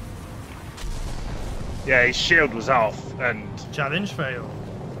 Yeah, his shield was off, and Challenge fail.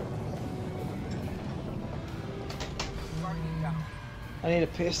 I need a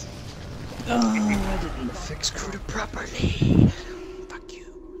piss. Oh, I didn't fix Crota properly. Fuck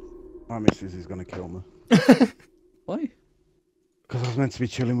you. My missus is gonna kill me. Why? Because I was meant to be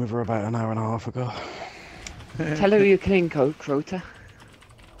chilling with her about an hour and a half ago. Tell her you're killing Crota.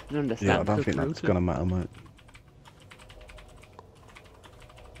 I don't understand. Yeah, I don't think that's gonna matter, mate.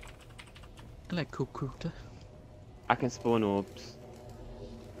 I like cool Crota. I can spawn orbs.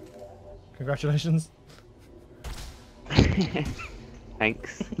 Congratulations.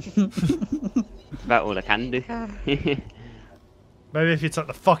 Thanks. That's about all I can do. Maybe if you took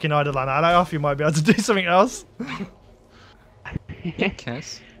the fucking Idleland ally off, you might be able to do something else. Yeah,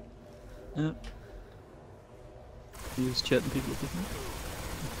 Cass. Yep. He was chatting people with me.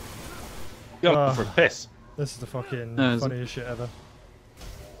 going for a piss. This is the fucking Oh, is it? funniest shit ever.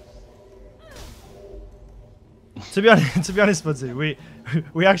 To be honest, Spudsy,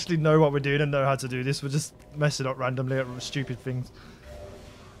 we actually know what we're doing and know how to do this. We're just messing up randomly at stupid things.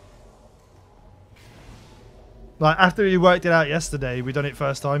 Like after we worked it out yesterday, we done it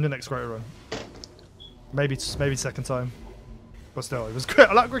first time, the next Crota run. Maybe second time, but still, it was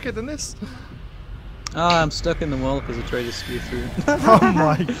a lot quicker than this. Ah, I'm stuck in the wall because I tried to skew through. Oh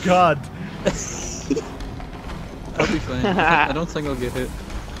my god! I'll be fine. I don't think I'll get hit.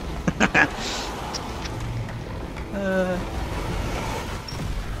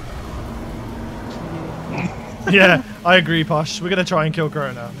 Yeah, I agree, Posh. We're gonna try and kill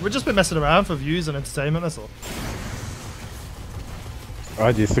Crota now. We've just been messing around for views and entertainment, that's all.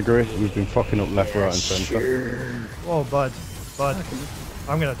 I disagree. We've been fucking up left, right, and centre. Oh, bud.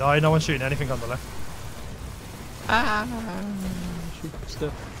 I'm gonna die. No one's shooting anything on the left. Shoot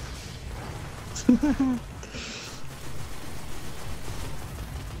stuff.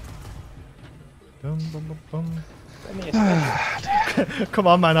 Bum, bum, bum, bum. Let me a second. Come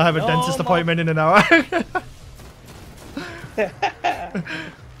on, man. I have a No, dentist no. appointment in an hour.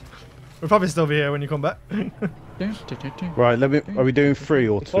 We'll probably still be here when you come back. Right, are we doing 3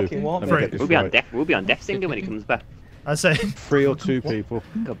 or 2? fucking want Let me me. get this We'll be on right. death. We'll be on death singer when he comes back. I say 3 or 2 people.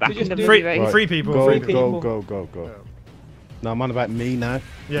 Go back just in the do- three, video. Right. three people. Go, Three go, people. go, go, go. Yeah. No, I'm on about me now.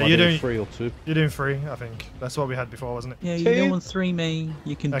 Yeah, Am I you're doing doing 3 or 2. You're doing 3, I think. That's what we had before, wasn't it? Yeah, Two. you know on 3, me.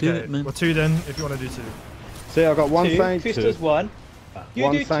 You can do Okay. it, man. Well, 2 then, if you want to do 2. See, I got one Two, saying Fist 2. does 1. You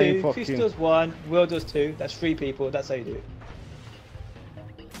One do saying 2, Fist fucking- does 1, Will does 2. That's 3 people. That's how you do it.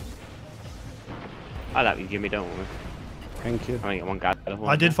 I like you, Jimmy. Don't worry. Thank you. I only got one guy.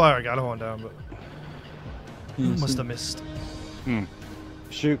 I did fire a Galahorn down, but Yeah, must so- have missed.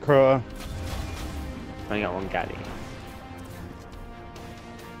 Shoot, Crota. I only got one guy.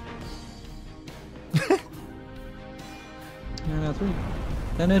 No, 3.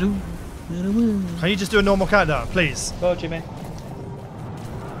 No, 2. No, 1. Can you just do a normal countdown, please? Go, Jimmy.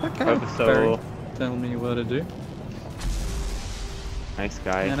 Okay. So Tell me what to do. nice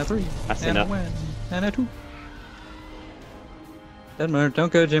guy. And a 3. That's and enough. a 1. And a 2. Doesn't matter.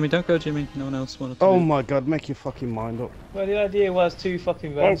 Don't go, Jimmy. Don't go, Jimmy. No one else wanted to Oh do it. my god, make your fucking mind up. Well, the idea was 2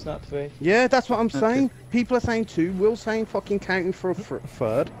 fucking rounds, not 3. Yeah, that's what I'm Okay. saying. People are saying 2. Will's saying fucking counting for a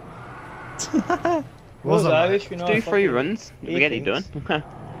third. Will's that like? Irish, you know. Do 3 fucking- runs. We he get it done. thinks. I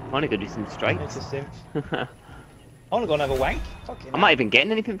wanna go do some It's strikes. a simp. I wanna go and have a wank. Fucking I'm not even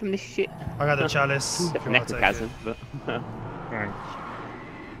getting anything from this shit. I got the chalice. if you wanna take it. Necrochasm, but Right.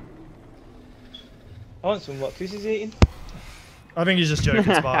 I want some what Chris is eating. I think he's just joking,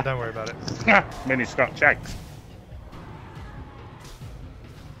 Sparta. Don't worry about it. Mini Scotch eggs.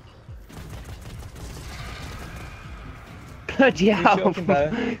 Bloody hell. joking,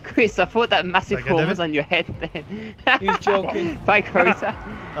 Barry? Chris, I thought that massive Okay, horn David? was on your head then. Who's joking? By Crota.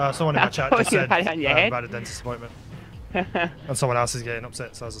 Someone in my chat thought just you said had it on your head. about a dentist appointment. And someone else is getting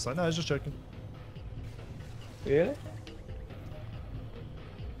upset, so I was just like, no, I was just joking. Really?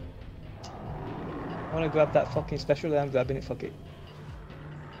 I want to grab that fucking special, I'm grabbing it, fuck it.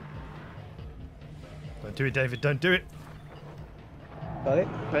 Don't do it, David, don't do it. Got it?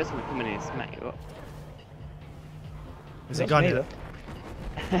 Person will come in and smack you up. Is he That's gone me, yet?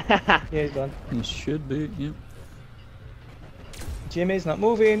 though. Yeah, he's gone. He should be, yeah. Jimmy's not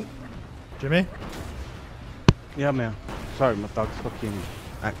moving. Jimmy? Yeah, man. Sorry, my dog's fucking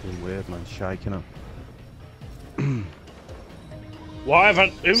acting weird, man. Shaking up. Why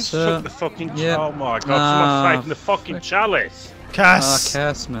haven't... Who So, took the fucking... yeah. Oh my god, someone's taking the fucking chalice. Cass!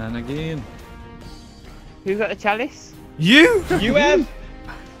 Cass, man, again. Who got the chalice? You? You have?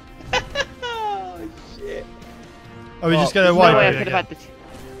 Oh, shit. Are we just gonna There's wipe no way I it could have again?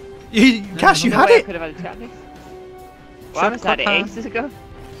 had the... Cass, you no had way I it? could have had the chalice. Well, I must have had it ages ago.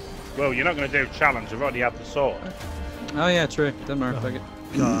 Well, you're not going to do challenge, I've already had the sword. Oh yeah, true. Doesn't matter, fuck it.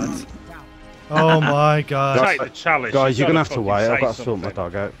 God. Oh my god. Take the chalice. Guys, you're you've gonna have to fucking wait. I've say got to sort my something.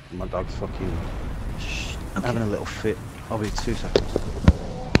 dog out. My dog's fucking having a little fit. I'll be 2 seconds.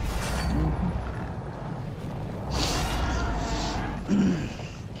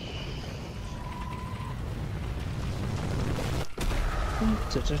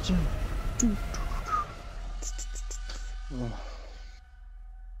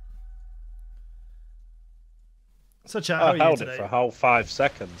 So chat, how I are you held it today? for a whole 5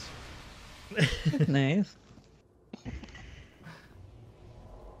 seconds. Nice.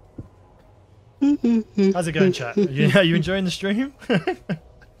 How's it going, chat? Are you enjoying the stream?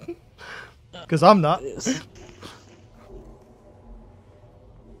 Because I'm not.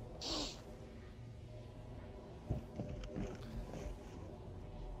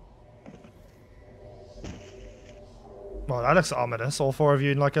 Well, that looks ominous. All 4 of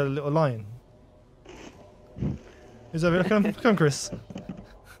you in like a little line. Who's over? Come, Chris.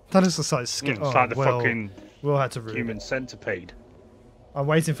 That looks just like It's like the fucking Will had to ruin human it. centipede. I'm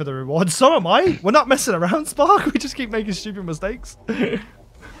waiting for the reward. So am I. We're not messing around, Spark. We just keep making stupid mistakes.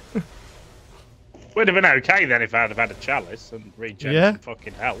 Would have been okay then if I'd have had a chalice and regen Yeah. some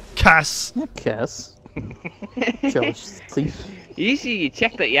fucking health. Cass. Cass. Chalice thief. Usually you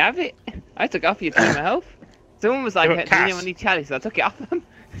check that you have it. I took off your team of health. Someone was like, Yeah, but do anyone Cass- need chalice? So I took it off them.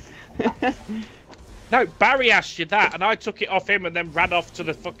 No, Barry asked you that and I took it off him and then ran off to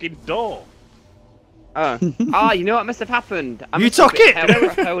the fucking door. Oh. Oh, you know what must have happened? I You must have took it!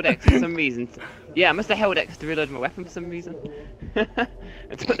 held X for some reason. Yeah, I must have held X to reload my weapon for some reason. I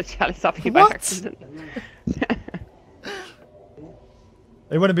took the chalice off you by What? accident.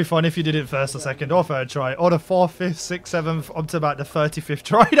 It wouldn't be fun if you did it first or second or third try, or the 4th, 5th, 6th, 7th, up to about the 35th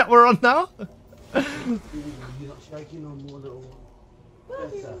try that we're on now.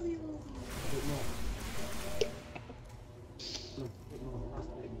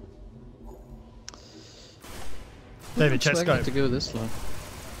 David, check So I got scope. to go this low.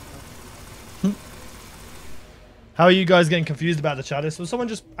 How are you guys getting confused about the chalice? Well, someone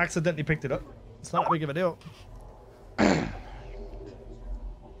just accidentally picked it up. It's not that big of a deal.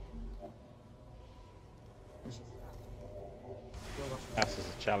 That's as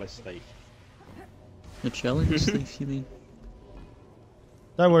a chalice thief. A challenge thief, you mean?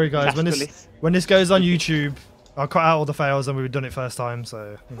 Don't worry, guys. Chalice. When this goes on YouTube, I'll cut out all the fails and we've done it first time.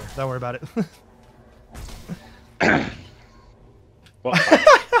 So you know, don't worry about it. What?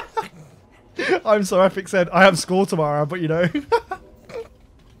 I'm so epic said I have school tomorrow, but you know.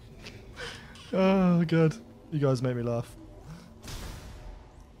 Oh god, you guys make me laugh.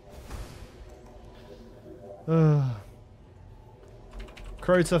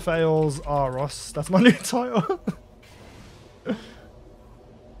 Crota fails Aros. That's my new title.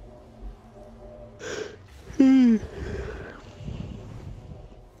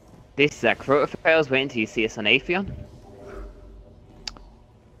 This is Crota fails. Wait until you see us on Atheon.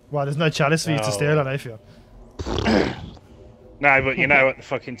 Well, there's no chalice for you to No. steal on Atheon. No, but you know at the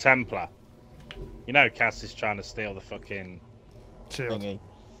fucking Templar. You know Cass is trying to steal the fucking... Shield.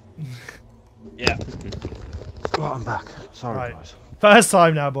 Yeah. Right, I'm back. Sorry, Right. guys. First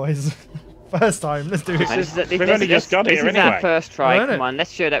time now, boys. First time. Let's do And it. We've only just got this here is our anyway. first try. Oh, isn't Come it? on,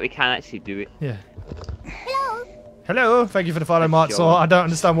 let's show that we can actually do it. Yeah. Hello. Thank you for the follow, Mark. So Sure. I don't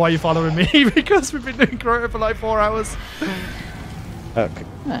understand why you're following me because we've been doing Crota for like 4 hours. Okay.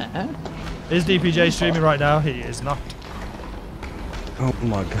 Is DPJ streaming right now? He is not. Oh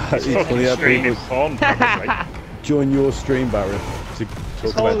my god. He's It's fucking funny how streaming people porn, probably. join your stream, Barry, to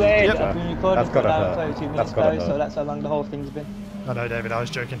This talk whole about the raid, Jupiter. I've been recording That's for gotta now hurt. 32 minutes That's gotta now, so hurt. that's how long the whole thing's been. I know, David. I was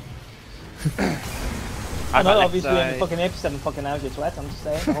joking. I know, got obviously, left in the side. fucking episode, fucking hours, you twat. I'm just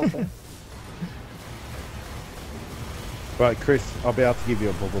saying the whole thing. Right, Chris, I'll be able to give you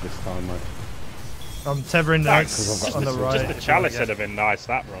a bubble this time, mate. I'm tethering the Thanks. notes on the right. Just the if you wanna chalice get- would have been nice,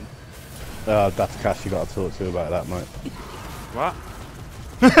 that run. That's Cash you got to talk to about that, mate. What?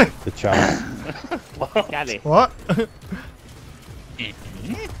 The chalice. Chalice. What?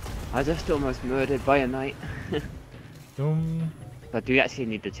 I just almost murdered by a knight. I do actually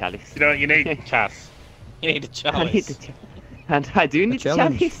need the chalice. You know what you need, Cass? You need a I need the chalice. and I do need the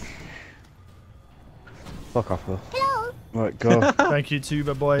challenge. chalice. Fuck off, Will. Right, go. Thank you,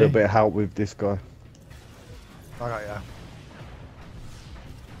 Tuba boy. A little bit of help with this guy. Okay, yeah.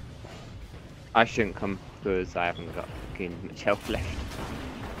 I shouldn't come because I haven't got fucking much health left.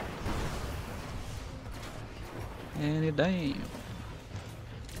 Any damn.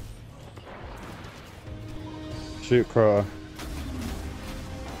 Shoot, Crota.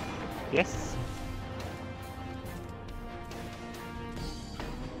 Yes.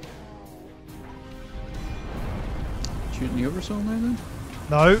 Shooting the oversoul now then?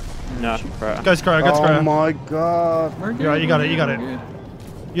 No. No, bro. Go Scryer, go Oh Scryer. my god. We're good, You're right, you got it, you got we're it. good.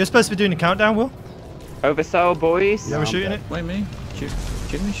 You're supposed to be doing the countdown, Will? Oversoul, boys. Yeah, we're shooting it. Wait, me?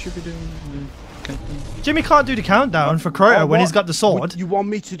 Jimmy should be doing the countdown. Jimmy can't do the countdown for Crota Oh, when what? he's got the sword. You want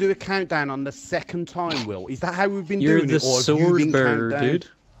me to do a countdown on the second time, Will? Is that how we've been You're doing the it? Or have you sword been bearer, countdown? dude.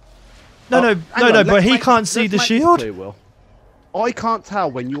 No, Hang on, but let's he make- can't see let's the make this shield. clear, Will. I can't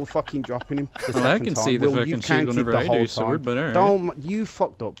tell when you're fucking dropping him. The Well, I second can time. see the Will, fucking you've shield counted whenever the I do whole sword, time. but alright. Don't you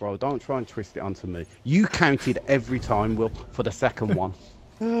fucked up, bro? Don't try and twist it onto me. You counted every time, Will, for the second one.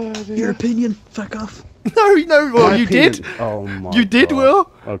 Your opinion, fuck off. No, Will, My you opinion- did. Oh my You did, God.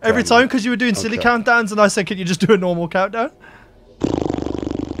 Will. Okay, Every time mate. because you were doing silly Okay. countdowns, and I said, "Can you just do a normal countdown?"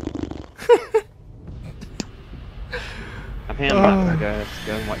 I think I'm about to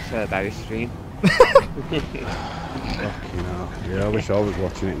go and watch Barry's stream. Fucking hell. Yeah, I wish I was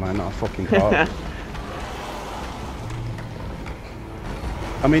watching it, man. Not a fucking part.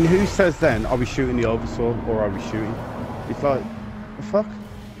 I mean, who says then, are we shooting the oversoul or are we shooting? It's like, the fuck?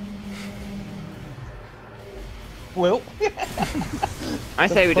 Will? I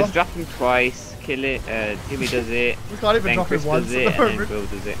say we just drop him twice, kill it, Jimmy does it, We can't even then drop Chris it once does at it, the and then moment. Will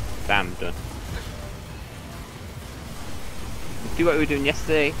does it. Bam, done. Do what we were doing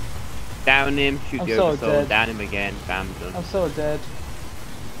yesterday. Down him, shoot I'm the so oversoul, dead. down him again, bam, done. I'm so dead.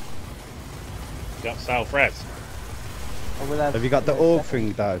 You got self-res. I will have Have you got the a orb second.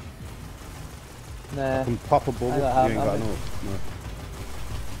 thing, Dave? Nah. Can pop a bubble? You I ain't have got it. an orb? No.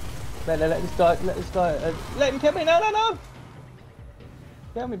 Let this guy, let him kill me, no!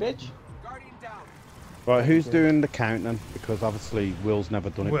 Kill me, bitch. Right, who's doing the count then? Because obviously Will's never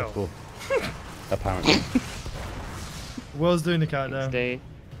done it Will. before. Apparently. Will's doing the countdown. Stay.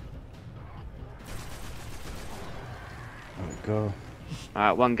 Right, go.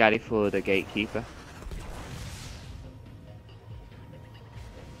 Alright, one galley for the gatekeeper.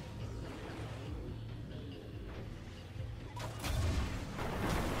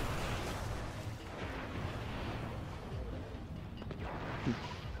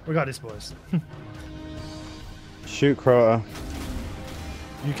 We got this, boys. Shoot, Crota.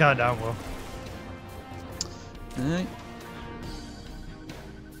 You count down, Will. Alright,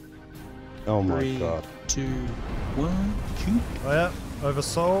 Oh my 3, god. 2, 1, shoot. Oh yeah,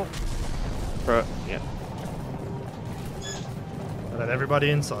 oversoul, Yep. and then everybody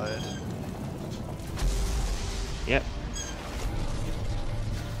inside. Yep.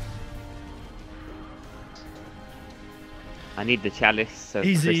 I need the chalice, so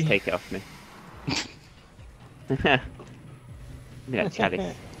Easy. Chris take it off me. Yeah,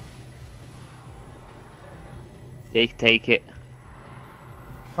 chalice. Take it.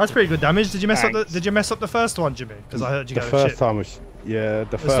 That's pretty good damage. Did you mess up Thanks. Did you mess up the first one, Jimmy? Because I heard you The go first shit. time was... Yeah,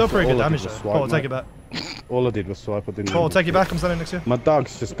 the It's first still pretty all good I did damage was though. swipe, Paul, take mate. it back. All I did was swipe, I didn't Paul, even take it hit. back. I'm standing next to you. My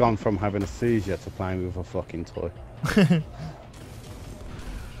dog's just gone from having a seizure to playing with a fucking toy.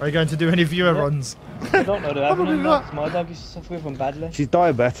 Are you going to do any viewer runs? I don't know the Probably avenue, not. my dog used to suffer from badly. She's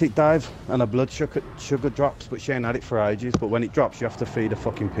diabetic, Dave, and her blood sugar drops, but she ain't had it for ages. But when it drops, you have to feed her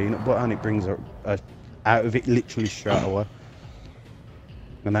fucking peanut butter, and it brings her out of it literally straight away.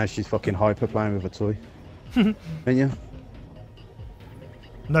 And now she's fucking hyper playing with a toy. Ain't you?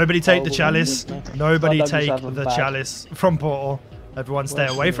 Nobody take the Oh, chalice. goodness. Nobody My dog used to take have them the bad. chalice from Portal. Everyone stay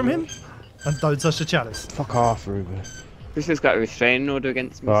Worse away than from the him. And don't touch the chalice. Fuck off, Ruby. Chris has got a restraining order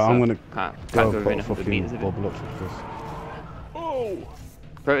against me, Right, so I'm gonna can't Go go put within a 100 meters fucking of it. bubble up for this.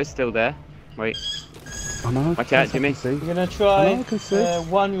 Crota's still there. Wait. I know. Watch out, Jimmy. See. You're gonna I try know, I can see.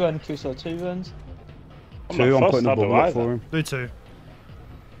 1 run, Chris, or 2 runs? I'm Two, not I'm fussed, putting a I'll do bubble up either. for him. Do 2.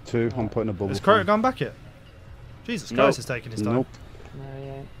 2, I'm putting a bubble Has for Crota him. gone back yet? Jesus Nope. Christ, it's taking his time. Nope. No,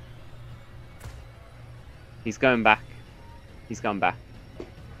 yeah. He's going back. He's gone back.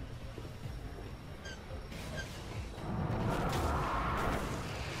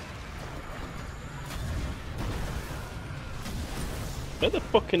 Where the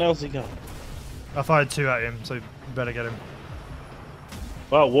fucking hell's he gone? I fired 2 at him, so you better get him.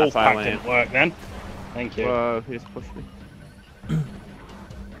 Well, That's why I Wolfpack went didn't in. work then. Thank you. Whoa, he just pushed me.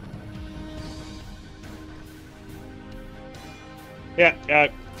 Yeah, yeah.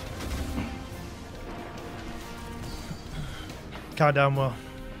 Countdown well.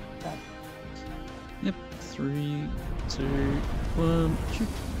 Yep. 3, 2, 1, shoot.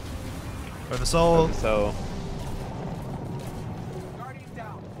 Over soul. So,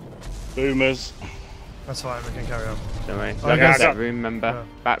 Boomers. That's fine, we can carry on. don't worry. I Look guess- at that room, remember? Yeah.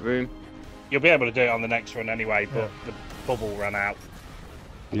 Back room. You'll be able to do it on the next run anyway, but Yeah. the bubble ran out.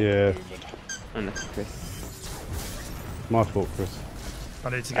 Yeah, And that's Chris. my fault, Chris. I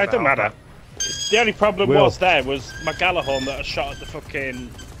need to It get doesn't that matter. The only problem Will. was my Galahorn that I shot at the fucking...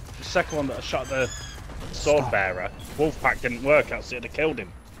 The second one that I shot at the sword bearer. Wolfpack didn't work, else it'd have killed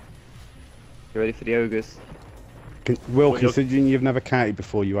him. You ready for the ogres? Will, Well, you're- considering you've never counted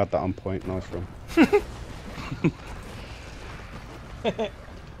before, you had that on point. Nice run.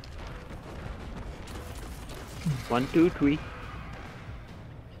 One, two, three.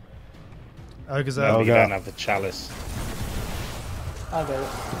 Ogre's No, out. you Okay. don't have the chalice. I'll get it.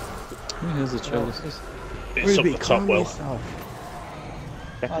 Who has a chalice? It's- It's up the top, Will. Second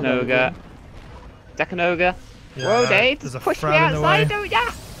I'll go ogre. Second ogre. Yeah, Whoa, no, Dave, there's a push me frown in the way. outside, don't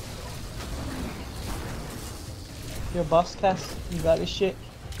ya? You're a boss, Cass. You got this shit.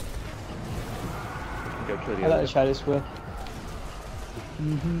 Go kill the I like ogre. the chalice will.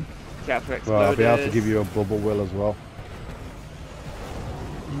 Watch out for exploders. Well, I'll be able to give you a bubble, Will, as well.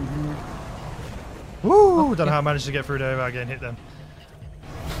 Woo! Don't know how I managed to get through there without getting hit then.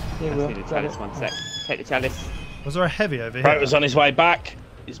 Yeah, I will. need the Grab chalice it. one sec. Take the chalice. Was there a heavy over here? Right, was on his way back.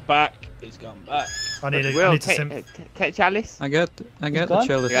 He's back. He's gone back. I need, I Will, need to take, sim. take the chalice. I got the gone?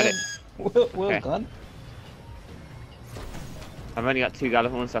 chalice. You got it. Will Okay. gone. I've only got 2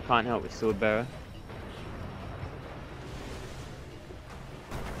 Galahorns, so I can't help with sword bearer.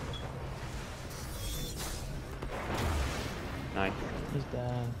 Nice. He's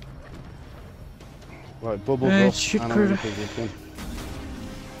down. Right, bubbles Hey, up. shit, and I'm in Crota. position.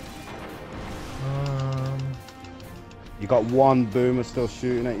 Um, You got 1 boomer still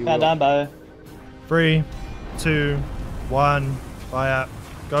shooting at you. Down, Will. down, bow. 3, 2, 1. Fire.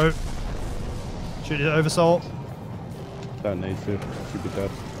 Go. Shoot it over soul. Don't need to. Should be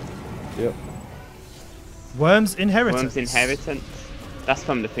dead. Yep. Worms inheritance. Worm's inheritance. That's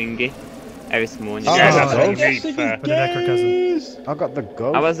from the thingy. Eris Morn. Oh, Yeah, that's that's what you ghost. need for... For the necrocasm. I got the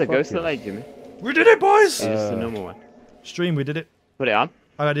ghost. How was the ghost fucking- look like, Jimmy? We did it, boys! It's just a normal one. Stream, we did it. Put it on.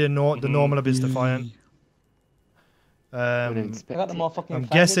 I got the normal Abyss Defiant. I didn't Um, expect I got the it. more fucking. I'm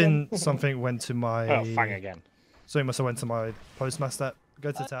fang guessing again. something went to my. Oh, fang again. Something must have went to my postmaster.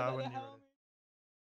 Go to tower when you.